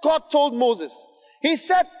God told Moses. He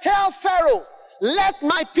said, tell Pharaoh, let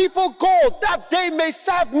my people go that they may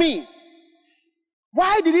serve me.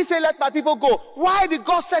 Why did he say let my people go? Why did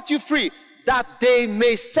God set you free? That they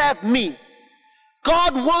may serve me.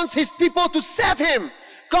 God wants his people to serve him.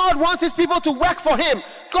 God wants his people to work for him.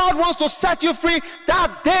 God wants to set you free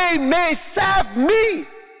that they may serve me.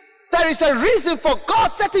 There is a reason for God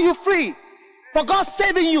setting you free. For God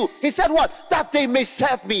saving you. He said what? That they may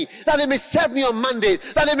serve me. That they may serve me on Monday.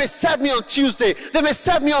 That they may serve me on Tuesday. They may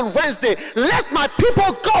serve me on Wednesday. Let my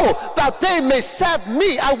people go that they may serve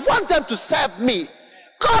me. I want them to serve me.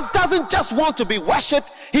 God doesn't just want to be worshipped.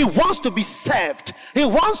 He wants to be served. He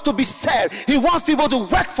wants to be served. He wants people to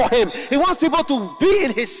work for him. He wants people to be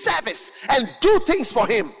in his service and do things for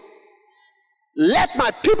him. Let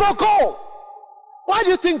my people go. Why do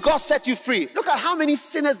you think God set you free? Look at how many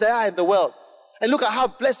sinners there are in the world. And look at how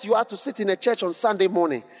blessed you are to sit in a church on Sunday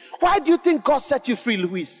morning. Why do you think God set you free,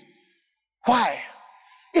 Luis? Why?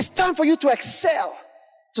 It's time for you to excel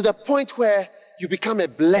to the point where you become a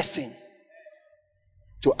blessing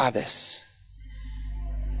to others.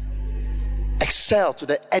 Excel to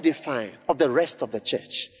the edifying of the rest of the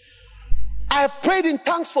church. I have prayed in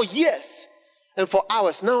tongues for years and for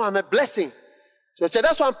hours. Now I'm a blessing. So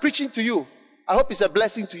that's why I'm preaching to you. I hope it's a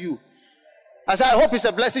blessing to you. I said, I hope it's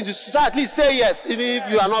a blessing to you. So at least say yes. Even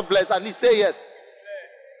if you are not blessed, at least say yes.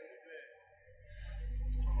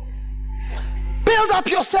 Build up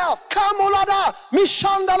yourself.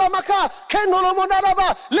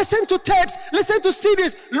 Listen to tapes. Listen to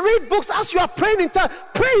CDs. Read books as you are praying in tongues.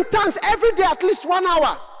 Pray in tongues every day, at least 1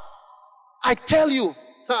 hour. I tell you,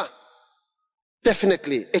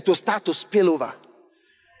 definitely it will start to spill over.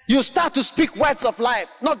 You start to speak words of life,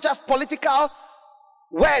 not just political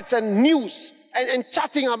words and news and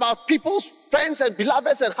chatting about people's friends and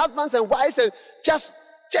beloveds and husbands and wives and just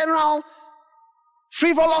general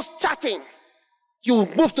frivolous chatting. You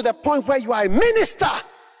move to the point where you are a minister.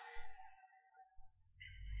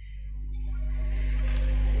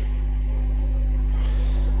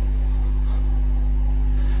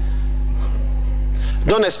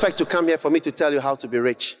 Don't expect to come here for me to tell you how to be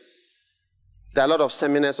rich. There are a lot of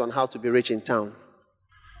seminars on how to be rich in town.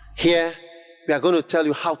 Here, we are going to tell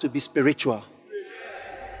you how to be spiritual,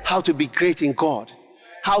 how to be great in God,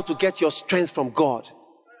 how to get your strength from God.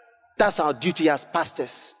 That's our duty as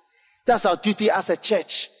pastors. That's our duty as a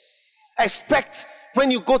church. Expect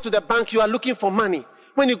when you go to the bank, you are looking for money.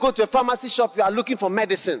 When you go to a pharmacy shop, you are looking for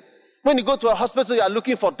medicine. When you go to a hospital, you are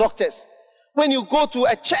looking for doctors. When you go to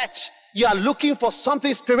a church, you are looking for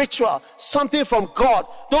something spiritual, something from God.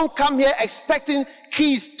 Don't come here expecting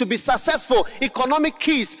keys to be successful, economic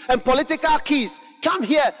keys and political keys. Come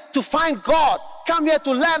here to find God. Come here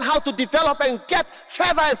to learn how to develop and get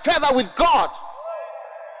further and further with God.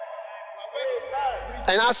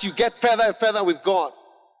 And as you get further and further with God,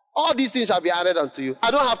 all these things shall be added unto you.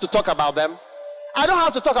 I don't have to talk about them. I don't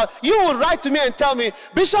have to talk about. You will write to me and tell me,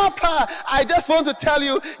 Bishop, I just want to tell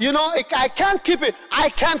you, I can't keep it. I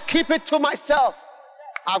can't keep it to myself.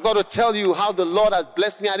 I've got to tell you how the Lord has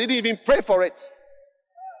blessed me. I didn't even pray for it.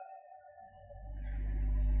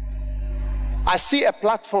 I see a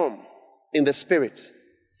platform in the spirit.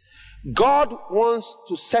 God wants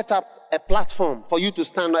to set up a platform for you to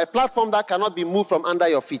stand on, a platform that cannot be moved from under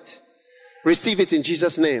your feet. Receive it in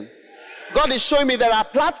Jesus' name. God is showing me there are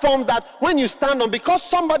platforms that when you stand on, because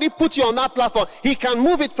somebody put you on that platform, He can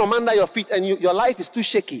move it from under your feet and your life is too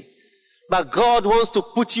shaky. But God wants to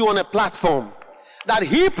put you on a platform that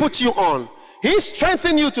He put you on. He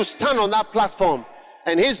strengthened you to stand on that platform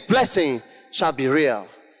and His blessing shall be real.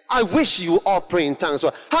 I wish you all pray in tongues.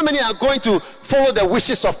 How many are going to follow the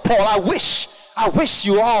wishes of Paul? I wish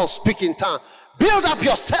you all speak in tongues. Build up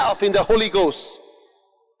yourself in the Holy Ghost.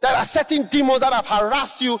 There are certain demons that have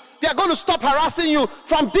harassed you. They are going to stop harassing you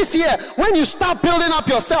from this year. When you start building up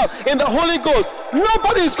yourself in the Holy Ghost,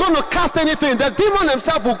 nobody is going to cast anything. The demon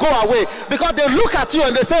himself will go away because they look at you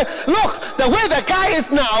and they say, look, the way the guy is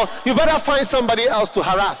now, you better find somebody else to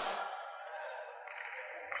harass.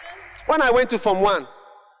 When I went to Form 1,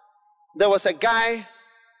 there was a guy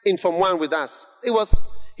in Form 1 with us.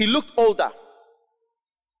 He looked older.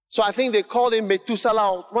 So I think they called him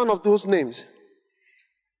Methuselah, one of those names.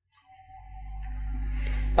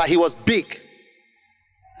 But he was big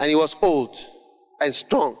and he was old and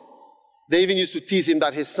strong. They even used to tease him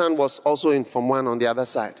that his son was also in Form 1 on the other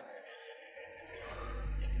side.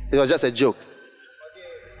 It was just a joke.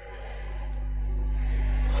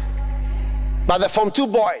 But the Form 2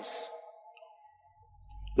 boys,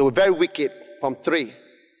 they were very wicked from 3,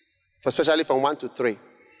 especially from 1 to 3.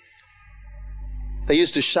 They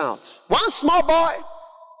used to shout, "One small boy!"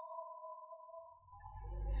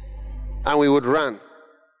 And we would run.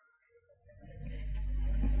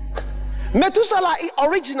 Methuselah,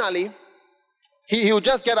 originally, he would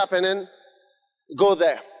just get up and then go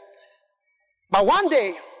there. But one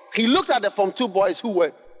day, he looked at the Form 2 boys who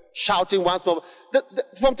were shouting once more. The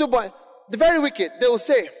Form 2 boys, the very wicked, they will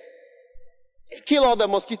say, kill all the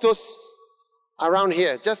mosquitoes around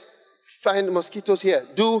here. Just find mosquitoes here.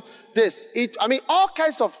 Do this. All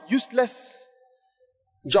kinds of useless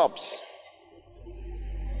jobs.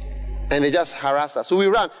 And they just harass us. So we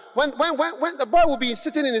ran. When the boy would be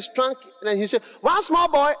sitting in his trunk, and then he said, "One small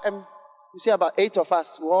boy," and you see about 8 of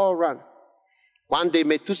us, we all ran. One day,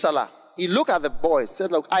 Methuselah, he looked at the boy,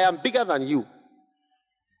 said, "Look, I am bigger than you."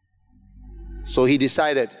 So he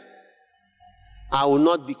decided, I will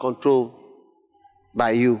not be controlled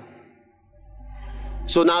by you.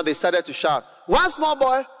 So now they started to shout, "One small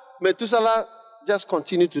boy." Methuselah just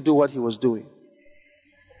continued to do what he was doing.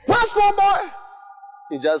 "One small boy."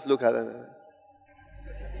 You just look at them.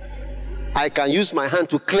 I can use my hand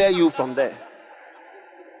to clear you from there.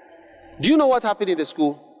 Do you know what happened in the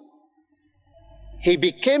school? He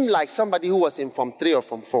became like somebody who was in Form 3 or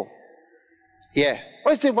Form 4. Yeah.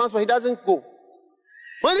 When he said once, but he doesn't go.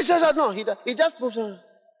 When he says, no, he just moves on.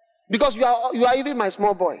 Because you are even my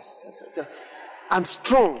small boys. I'm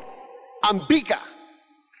strong. I'm bigger.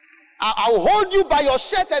 I'll hold you by your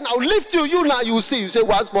shirt and I'll lift you. You now, you will see. You say,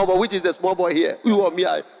 "One small boy." Which is the small boy here? You or me?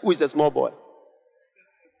 Who is the small boy?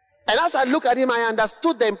 And as I look at him, I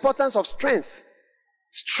understood the importance of strength.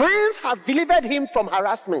 Strength has delivered him from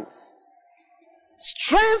harassment.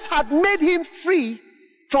 Strength had made him free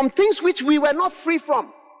from things which we were not free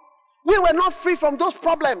from. We were not free from those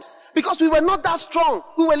problems because we were not that strong.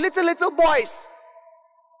 We were little boys.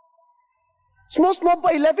 Small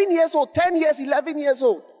boy, 11 years old, 10 years, 11 years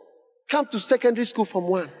old. Come to secondary school Form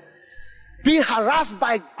 1. Being harassed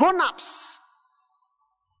by grown-ups.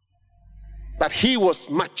 But he was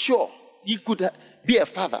mature. He could be a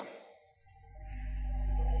father.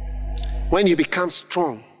 When you become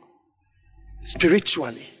strong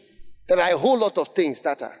spiritually, there are a whole lot of things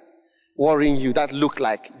that are worrying you that look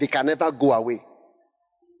like they can never go away.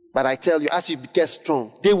 But I tell you, as you get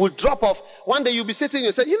strong, they will drop off. One day you'll be sitting and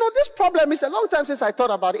you say, this problem is a long time since I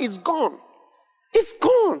thought about it. It's gone. It's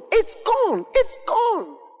gone. It's gone. It's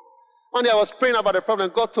gone. One day I was praying about the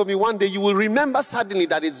problem. God told me one day you will remember suddenly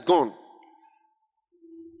that it's gone.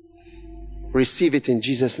 Receive it in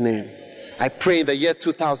Jesus' name. I pray in the year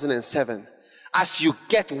 2007, as you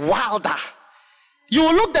get wilder. You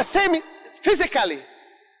will look the same physically,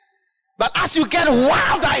 but as you get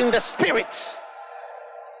wilder in the spirit,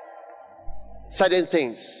 certain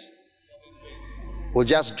things will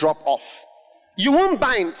just drop off. You won't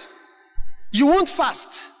bind. You won't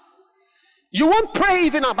fast. You won't pray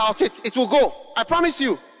even about it. It will go. I promise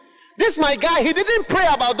you. This my guy, he didn't pray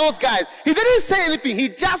about those guys. He didn't say anything. He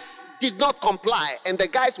just did not comply. And the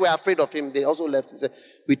guys were afraid of him. They also left and said,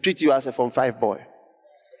 we treat you as a Form 5 boy.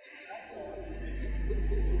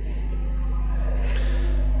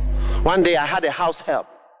 One day I had a house help.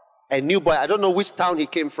 A new boy. I don't know which town he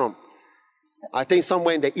came from. I think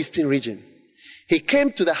somewhere in the eastern region. He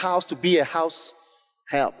came to the house to be a house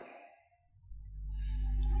help.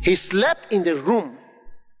 He slept in the room.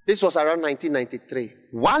 This was around 1993.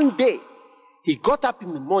 One day, he got up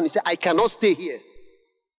in the morning and said, I cannot stay here.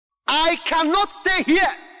 I cannot stay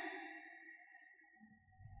here.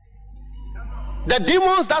 The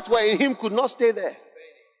demons that were in him could not stay there.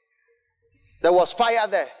 There was fire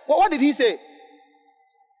there. Well, what did he say?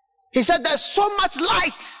 He said, there's so much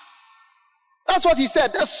light. That's what he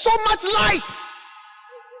said. There's so much light.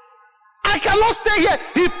 I cannot stay here.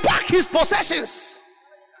 He packed his possessions.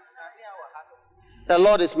 The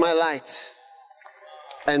Lord is my light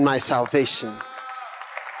and my salvation.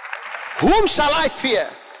 Whom shall I fear?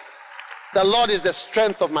 The Lord is the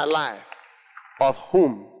strength of my life. Of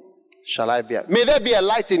whom shall I fear? May there be a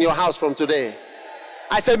light in your house from today.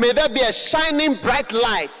 I said, may there be a shining bright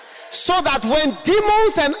light, so that when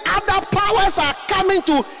demons and other powers are coming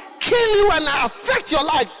to kill you and affect your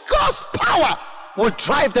life, God's power will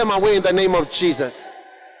drive them away in the name of Jesus.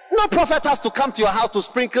 No prophet has to come to your house to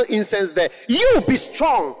sprinkle incense there. You be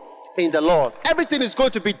strong in the Lord. Everything is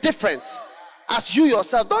going to be different as you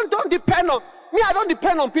yourself. Don't depend on me. I don't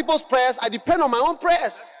depend on people's prayers. I depend on my own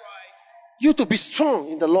prayers. You to be strong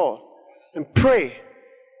in the Lord and pray.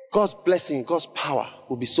 God's blessing, God's power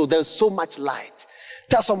will be so. There's so much light.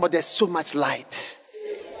 Tell somebody there's so much light.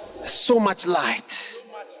 There's so much light.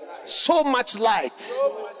 So much light.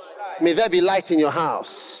 May there be light in your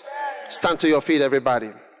house. Stand to your feet,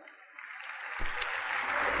 everybody.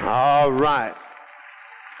 All right.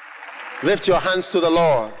 Lift your hands to the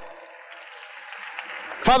Lord.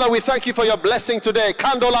 Father, we thank you for your blessing today.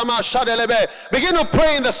 Begin to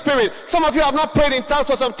pray in the spirit. Some of you have not prayed in tongues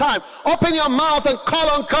for some time. Open your mouth and call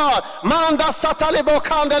on God. Manda satalibo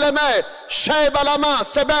kandeleme. Shebalama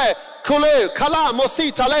sebe. Kule kala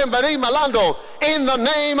mosita lemberi malando. In the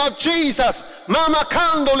name of Jesus. Mama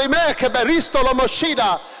kando limeke beristo lo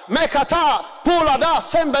moshida. Mekata pulada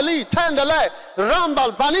sembeli tendele.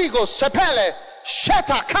 Rambal banigo sepele.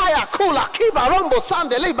 Sheta kaya kula kiba rombo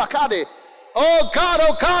sandeli bakade. Oh God,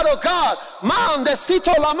 oh God, oh God. Mande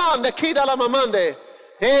sito la mande kida la mamande.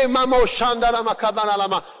 Eh mamo shanda la makabana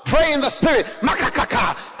lama. Pray in the spirit.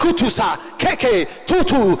 Makakaka, kutusa, keke,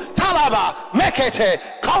 tutu, talaba, mekete,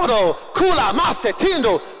 kodo, kula, masse,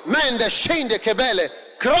 tindo, mende, shende, kebele,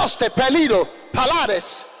 croste, pelido,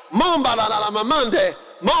 palades, momba la mamande,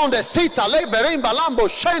 monde, sita, leberimba, lambo,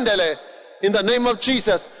 shendele. In the name of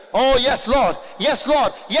Jesus. Oh, yes, Lord. Yes,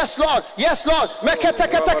 Lord. Yes, Lord. Yes, Lord.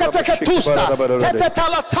 Tusta.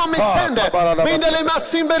 Tetetala tamisende. Mindele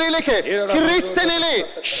masimberilike. Kristenili.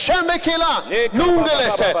 Shemekila.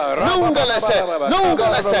 Nungelese. Nungelese.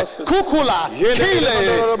 Nungelese. Kukula. Kile.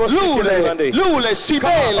 Lule. Lule.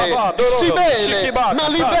 Sibele. Sibele.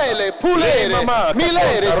 Malibele. Pulere.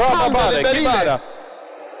 Milere. Sambele. Berile.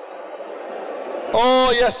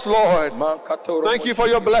 Oh, yes, Lord. Thank you for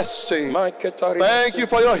your blessing. Thank you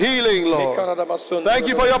for your healing, Lord. Thank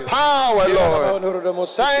you for your power, Lord.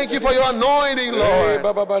 Thank you for your anointing, Lord.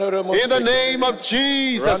 In the name of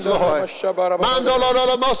Jesus, Lord. Oh,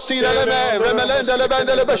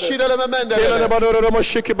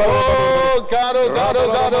 God, oh, God,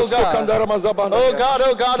 oh, God, oh, God. Oh, God,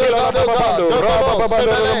 oh, God, oh, God, oh,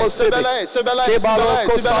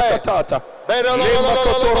 God.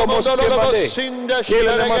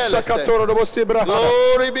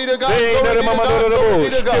 Glory be to God.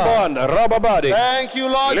 Thank you,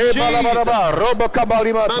 Lord Jesus.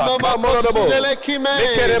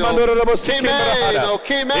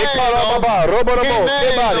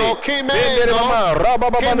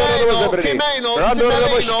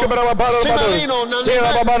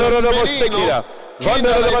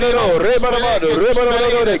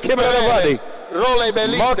 Role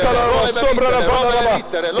belite,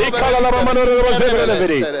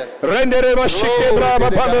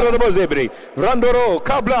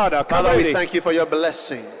 Father, we thank you for your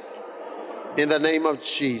blessing in the name of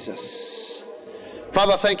Jesus.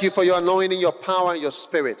 Father, thank you for your anointing, your power, and your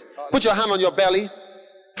spirit. Put your hand on your belly.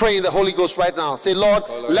 Pray in the Holy Ghost right now. Say, Lord,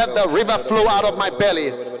 let the river flow out of my belly.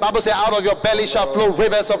 Bible says, out of your belly shall flow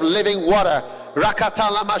rivers of living water.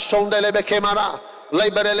 Rakatalama shondelebe kemara.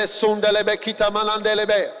 Leberele sundelebe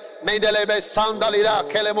kitamalandelebe. Mendelebe sandalira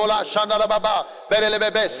kelemola shandala baba.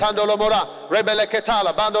 Berelebe sandolomora. Rebele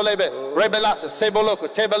ketala bandolebe. Rebelata seboloko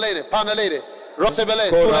tebelene panelede. Rosebele,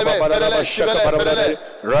 Tulebe, Perele, Shibele, Perele,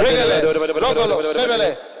 Regele, Rogolo,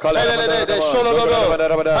 Sebele, Perele, de Shololo,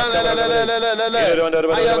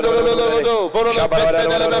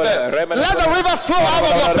 let the river flow out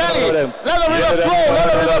of your belly. Let the river flow.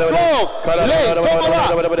 Let the river flow.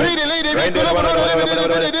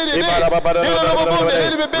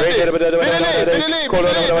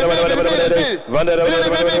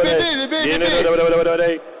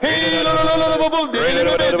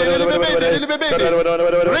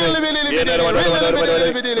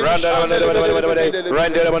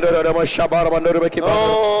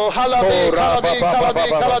 Oh, halabi,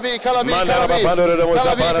 kalabi,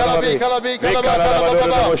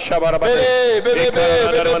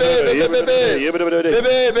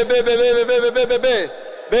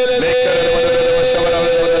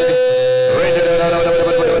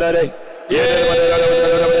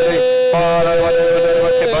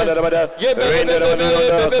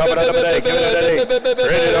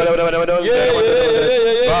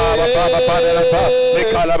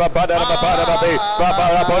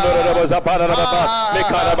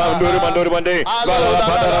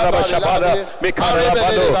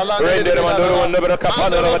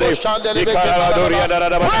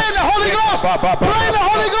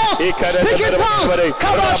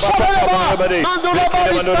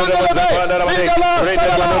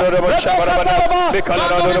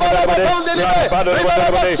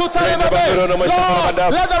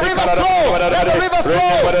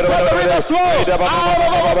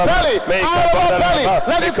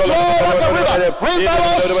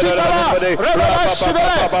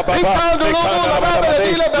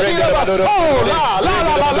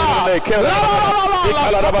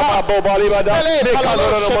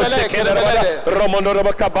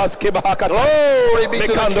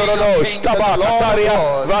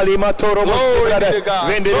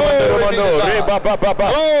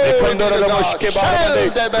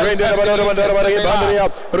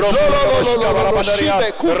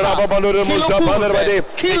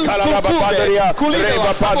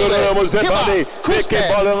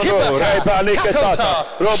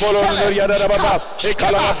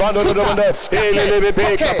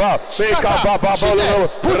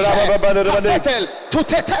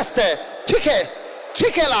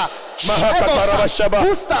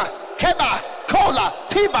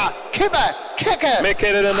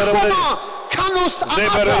 Canus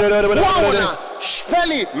Amata,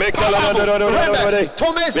 Speli,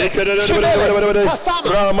 Thomas,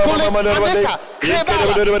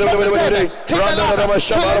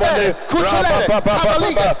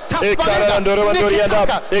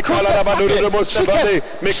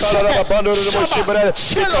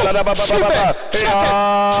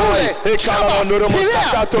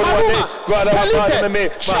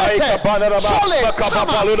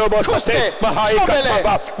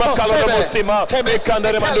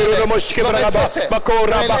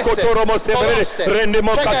 Makora Bakotoro Mosebere,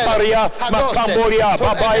 Rendemo Kataria, Makamboria,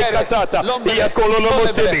 Babai Katata, Iakololo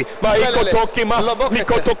Mosebi, Maikotokima,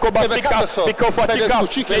 Mikotoko Basika, Mikofatika,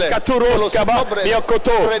 Mikaturos Kaba,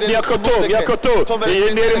 Miakoto,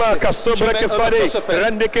 Yenirma, Kasobra Kefari,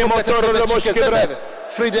 Rendeke Motoro Moshkebra.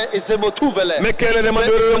 Fride Izemotuvele. Mekele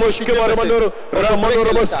Mandoro Moshkebara Mandoro,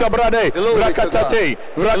 Ramondoro Moskabrade, Rakatate,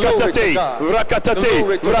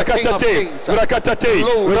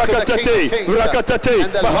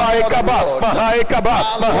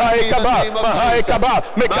 Mahai Kaba,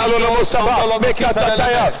 Mekalo Mosaba,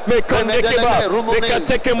 Mekatataya, Mekanekeba,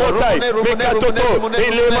 Mekateke Motai, Mekatoto,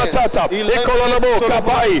 Ilematata, Ekolabo,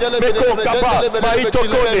 Kabai, Meko Kaba,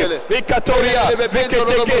 Maitokone, Mikatoria,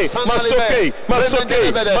 Veketeke, Masoke.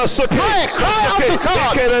 Cry out to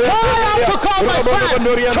God. Cry out to God, my friend.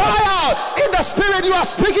 Cry out. In the spirit you are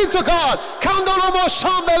speaking to God. Kandolobo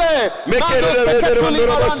Shambele.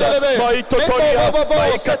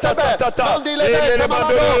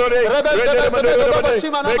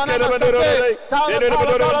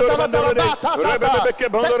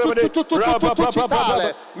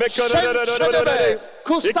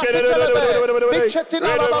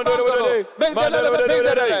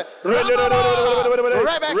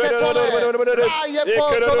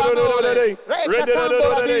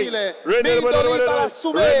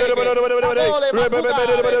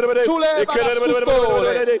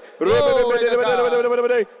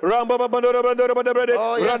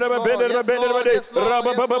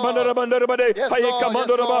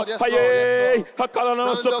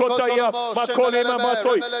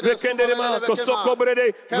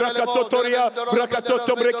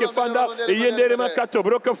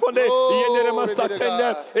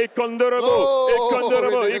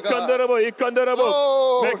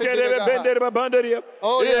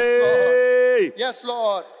 Yes,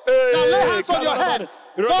 Lord. Now lay hands on your head.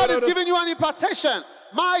 God is giving you an impartation.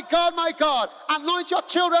 My God, anoint your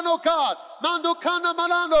children, oh God. Mando kana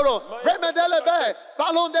manandoro, remedelebe,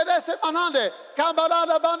 balonderese manande,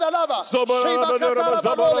 kambarada bandalava, shiba katala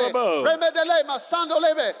babole, remedele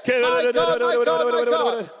masandolebe. My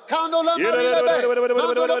God, kandola marilebe,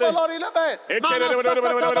 mandola balorilebe,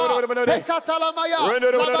 manasakataba, pekatala maya,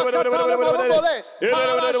 labakatala babole,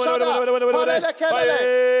 paralashada, parelekelele.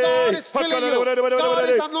 God is filling you. God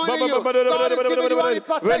is anointing you. God is giving you an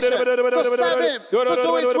impartation to serve Him, to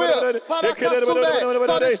do His will. Parakasume,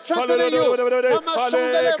 God is strengthening you. Come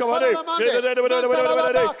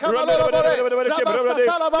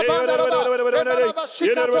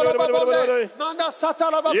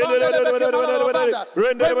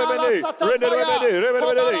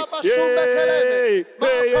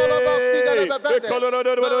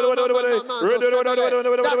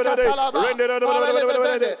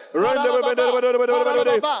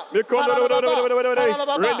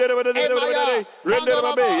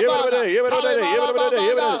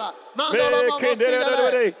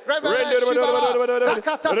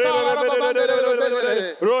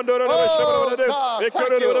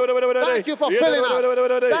Thank you for filling us.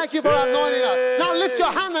 Thank you for anointing us. Now lift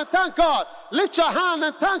your hand and thank God. Lift your hand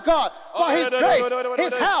and thank God for His grace,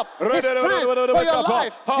 His help, His strength for your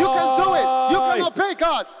life. You can do it. You can obey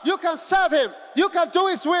God. You can serve Him. You can do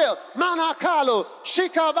His will. Manakalu,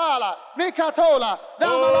 Shikabala, Mikatola,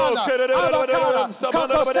 Damalala, Abakala,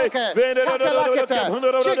 Kakoseke, Kakalakete,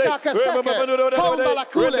 Chikakaseke,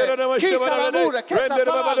 Kombalakule, Kikalamure,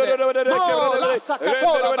 Ketapalade, Mola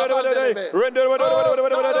Sakatola, Babandebe.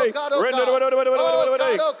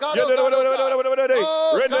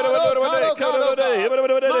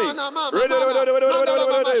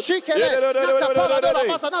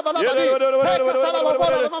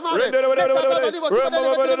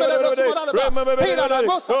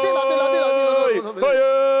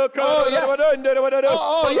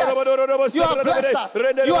 You have blessed us.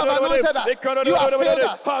 You have anointed us. You have filled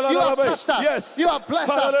us. You have touched us. You have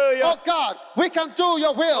blessed us. Oh God, we can do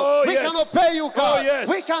your will. We can obey you, God.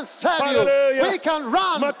 We can serve you. We can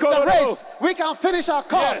run the race. We can finish our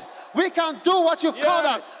course. We can do what you've called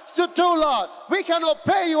us to do, Lord. We can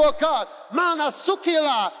obey you, oh God. Mana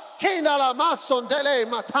sukila kendala masondele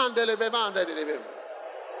matandele bemandele.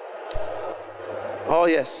 Oh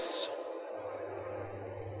yes.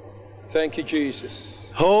 Thank you, Jesus.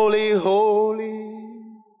 Holy, holy,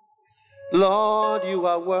 Lord, you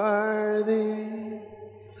are worthy,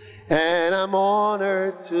 and I'm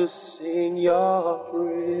honored to sing your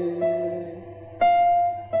praise.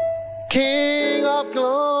 King of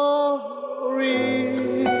glory,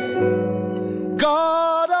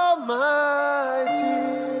 God Almighty,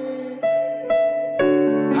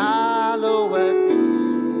 hallowed be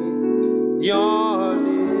your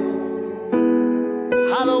name.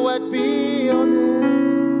 Hallowed be your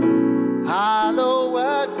name.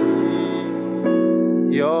 Hallowed be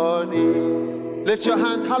your name. Lift your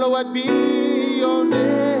hands. Hallowed be your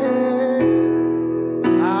name.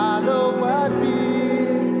 Hallowed be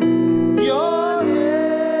your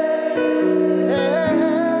name.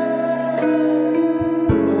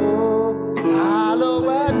 Oh,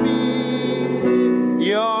 hallowed be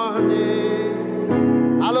your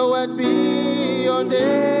name. Hallowed be your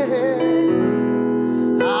name.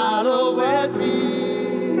 Hallowed be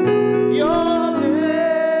your name.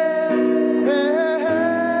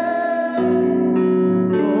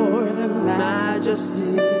 Lord and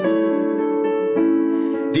majesty,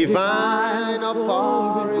 divine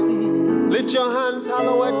authority. Lift your hands,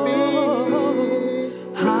 hallowed be,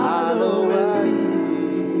 hallowed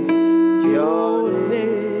be your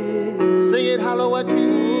name. Sing it, hallowed be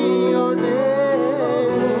your name.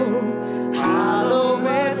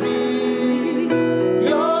 Hallowed be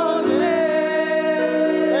your name.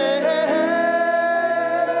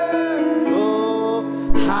 Oh,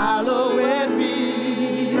 hallowed be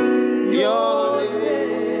your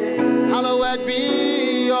name. Hallowed be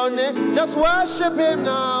your your name. Just worship him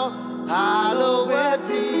now. Hallowed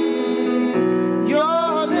be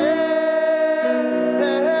your name,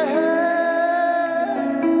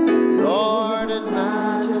 Lord in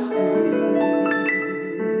majesty,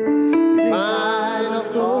 divine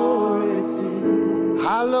authority.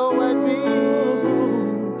 Hallowed be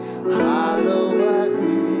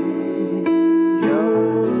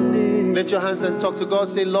your name. Lift your hands and talk to God.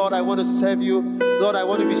 Say, Lord, I want to serve you. Lord, I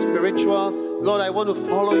want to be spiritual. Lord, I want to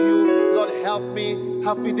follow you. Lord, help me.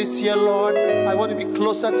 Help me this year, Lord. I want to be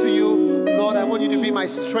closer to you. Lord, I want you to be my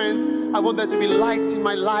strength. I want there to be light in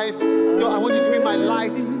my life. Lord, I want you to be my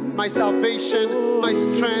light, my salvation, my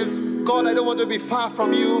strength. God, I don't want to be far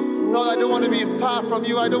from you. Lord, I don't want to be far from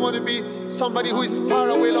you. I don't want to be somebody who is far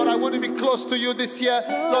away. Lord, I want to be close to you this year.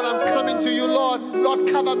 Lord, I'm coming to you, Lord. Lord,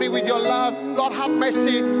 cover me with your love. Lord, have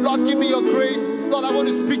mercy. Lord, give me your grace. Lord, I want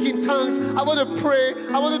to speak in tongues. I want to pray.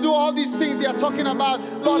 I want to do all these things they are talking about.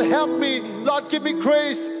 Lord, help me. Lord, give me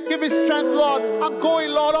grace. Give me strength, Lord. I'm going,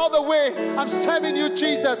 Lord, all the way. I'm serving you,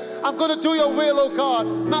 Jesus. I'm going to do your will, oh God.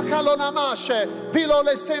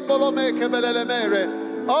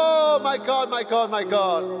 Oh, my God, my God, my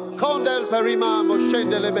God. Kondel perima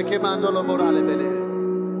moshendele bekemandolo morale bele.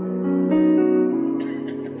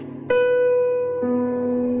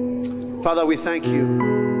 Father, we thank you.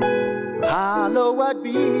 Hallowed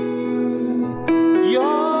be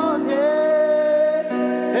your name.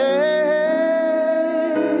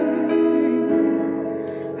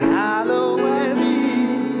 Hallowed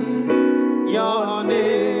be your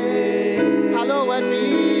name. Hallowed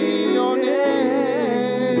be your name.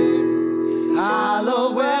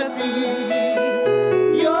 Hallowed be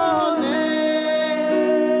your name.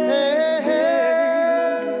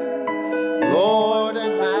 Lord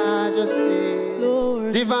and majesty.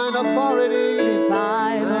 Lord. Divine authority.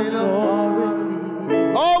 Divine authority.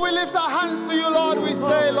 Oh, we lift our hands to you, Lord. We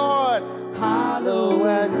say, Lord,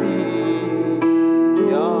 hallowed be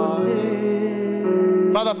your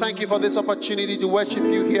name. Father, thank you for this opportunity to worship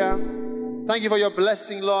you here. Thank you for your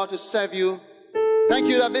blessing, Lord, to serve you. Thank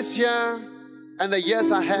you that this year and the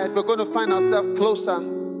years ahead, we're going to find ourselves closer.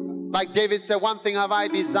 Like David said, one thing have I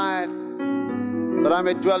desired, that I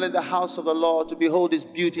may dwell in the house of the Lord, to behold his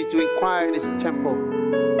beauty, to inquire in his temple.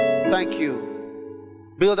 Thank you.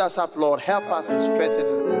 Build us up, Lord. Help us and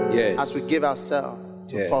strengthen us as we give ourselves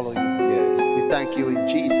to follow you. We thank you in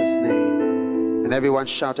Jesus' name. And everyone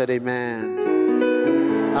shouted amen.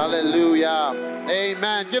 Hallelujah.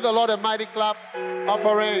 Amen. Give the Lord a mighty clap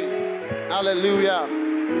offering. Hallelujah.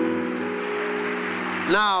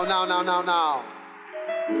 Now.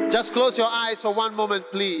 Just close your eyes for one moment,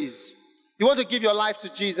 please. You want to give your life to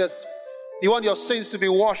Jesus. You want your sins to be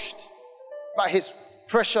washed by his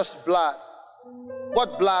precious blood.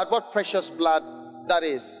 What blood? What precious blood that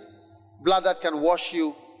is. Blood that can wash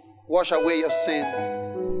you, wash away your sins,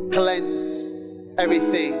 cleanse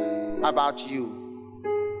everything about you.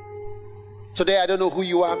 Today, I don't know who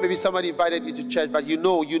you are. Maybe somebody invited you to church, but you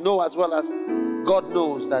know as well as God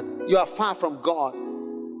knows that you are far from God.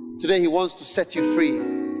 Today, he wants to set you free,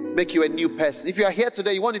 make you a new person. If you are here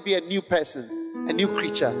today, you want to be a new person, a new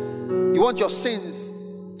creature. You want your sins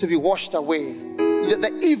to be washed away,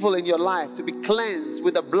 the evil in your life to be cleansed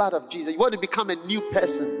with the blood of Jesus. You want to become a new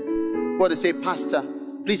person. You want to say, Pastor,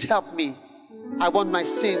 please help me. I want my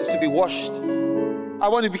sins to be washed. I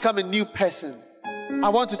want to become a new person. I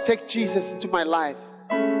want to take Jesus into my life.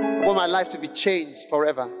 I want my life to be changed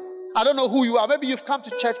forever. I don't know who you are. Maybe you've come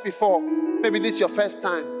to church before. Maybe this is your first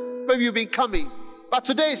time. Maybe you've been coming. But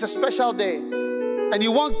today is a special day. And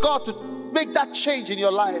you want God to make that change in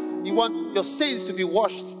your life. You want your sins to be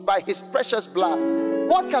washed by his precious blood.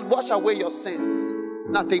 What can wash away your sins?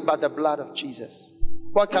 Nothing but the blood of Jesus.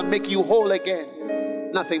 What can make you whole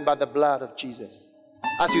again? Nothing but the blood of Jesus.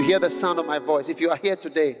 As you hear the sound of my voice, if you are here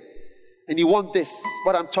today and you want this,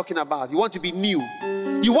 what I'm talking about, you want to be new.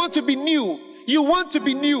 You want to be new. You want to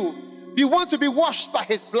be new. You want to be washed by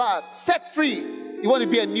his blood, set free. You want to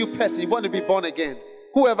be a new person. You want to be born again.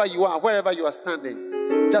 Whoever you are, wherever you are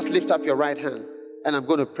standing, just lift up your right hand and I'm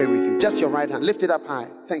going to pray with you. Just your right hand. Lift it up high.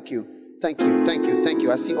 Thank you. Thank you. Thank you. Thank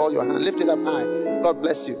you. I see all your hands. Lift it up high. God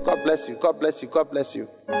bless you. God bless you. God bless you. God bless you.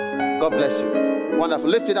 God bless you. Wonderful.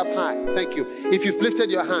 Lift it up high. Thank you. If you've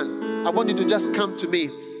lifted your hand, I want you to just come to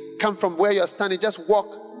me. Come from where you're standing. Just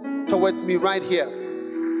walk towards me right here.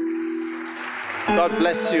 God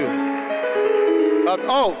bless you.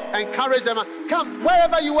 Encourage them. Come,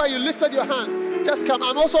 wherever you were, you lifted your hand. Just come.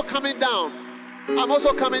 I'm also coming down. I'm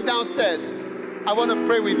also coming downstairs. I want to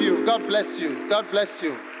pray with you. God bless you. God bless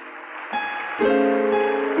you.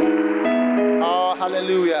 Oh,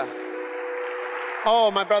 hallelujah.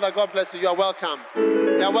 Oh, my brother, God bless you. You are welcome.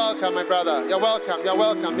 You're welcome, my brother. You're welcome. You're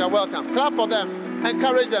welcome. You're welcome. Clap for them.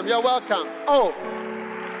 Encourage them. You're welcome. Oh,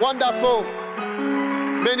 wonderful.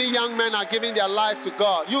 Many young men are giving their life to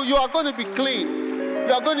God. You are going to be clean.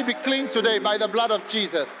 You are going to be clean today by the blood of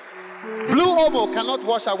Jesus. Blue Omo cannot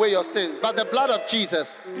wash away your sins, but the blood of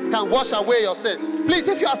Jesus can wash away your sin. Please,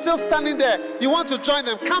 if you are still standing there, you want to join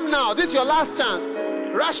them, come now. This is your last chance.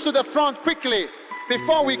 Rush to the front quickly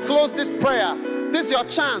before we close this prayer. This is your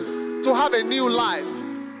chance to have a new life,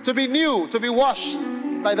 to be new, to be washed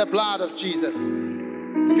by the blood of Jesus.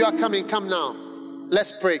 If you are coming, come now.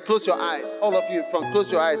 Let's pray. Close your eyes. All of you from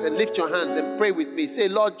close your eyes and lift your hands and pray with me. Say,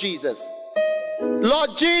 Lord Jesus.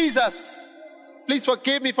 Lord Jesus, please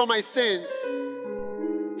forgive me for my sins.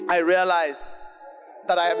 I realize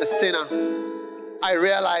that I am a sinner. I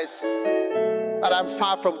realize that I'm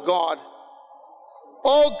far from God.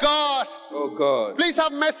 Oh God. Oh God. Please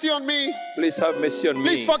have mercy on me. Please have mercy on me.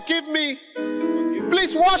 Please forgive me.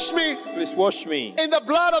 Please wash me. Please wash me. In the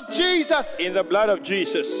blood of Jesus. In the blood of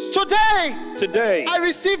Jesus. Today, I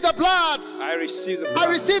receive the blood. I receive the blood. I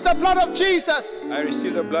receive the blood of Jesus. I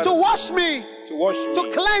receive the blood. To wash me. To wash me. To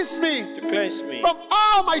cleanse me. To cleanse me. From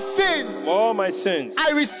all my sins. From all my sins.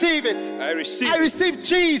 I receive it. I receive. I receive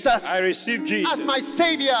Jesus. I receive Jesus. As my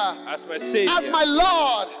Savior. As my Savior. As my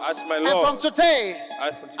Lord. As my Lord. And from today,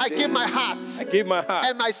 I give my heart. I give my heart.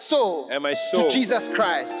 And my soul. And my soul. To Jesus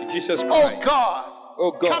Christ. To Jesus Christ. Oh God.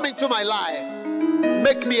 Oh God. Come into my life.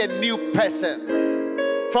 Make me a new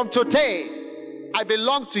person. From today, I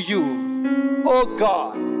belong to you. Oh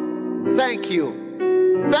God. Thank you.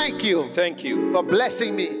 Thank you. Thank you for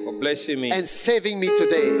blessing me. For blessing me. And saving me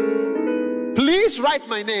today. Please write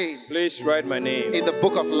my name. Please write my name. In the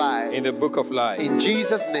book of life. In the book of life. In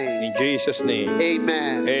Jesus' name. In Jesus' name.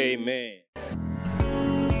 Amen. Amen.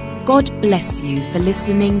 God bless you for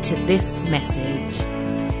listening to this message.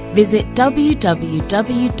 Visit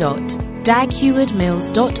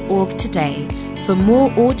www.daghewardmills.org today for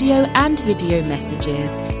more audio and video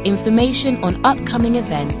messages, information on upcoming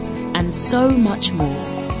events, and so much more.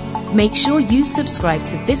 Make sure you subscribe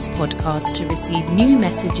to this podcast to receive new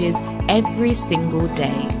messages every single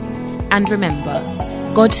day. And remember,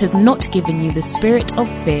 God has not given you the spirit of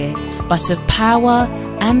fear, but of power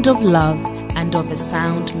and of love and of a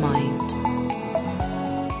sound mind.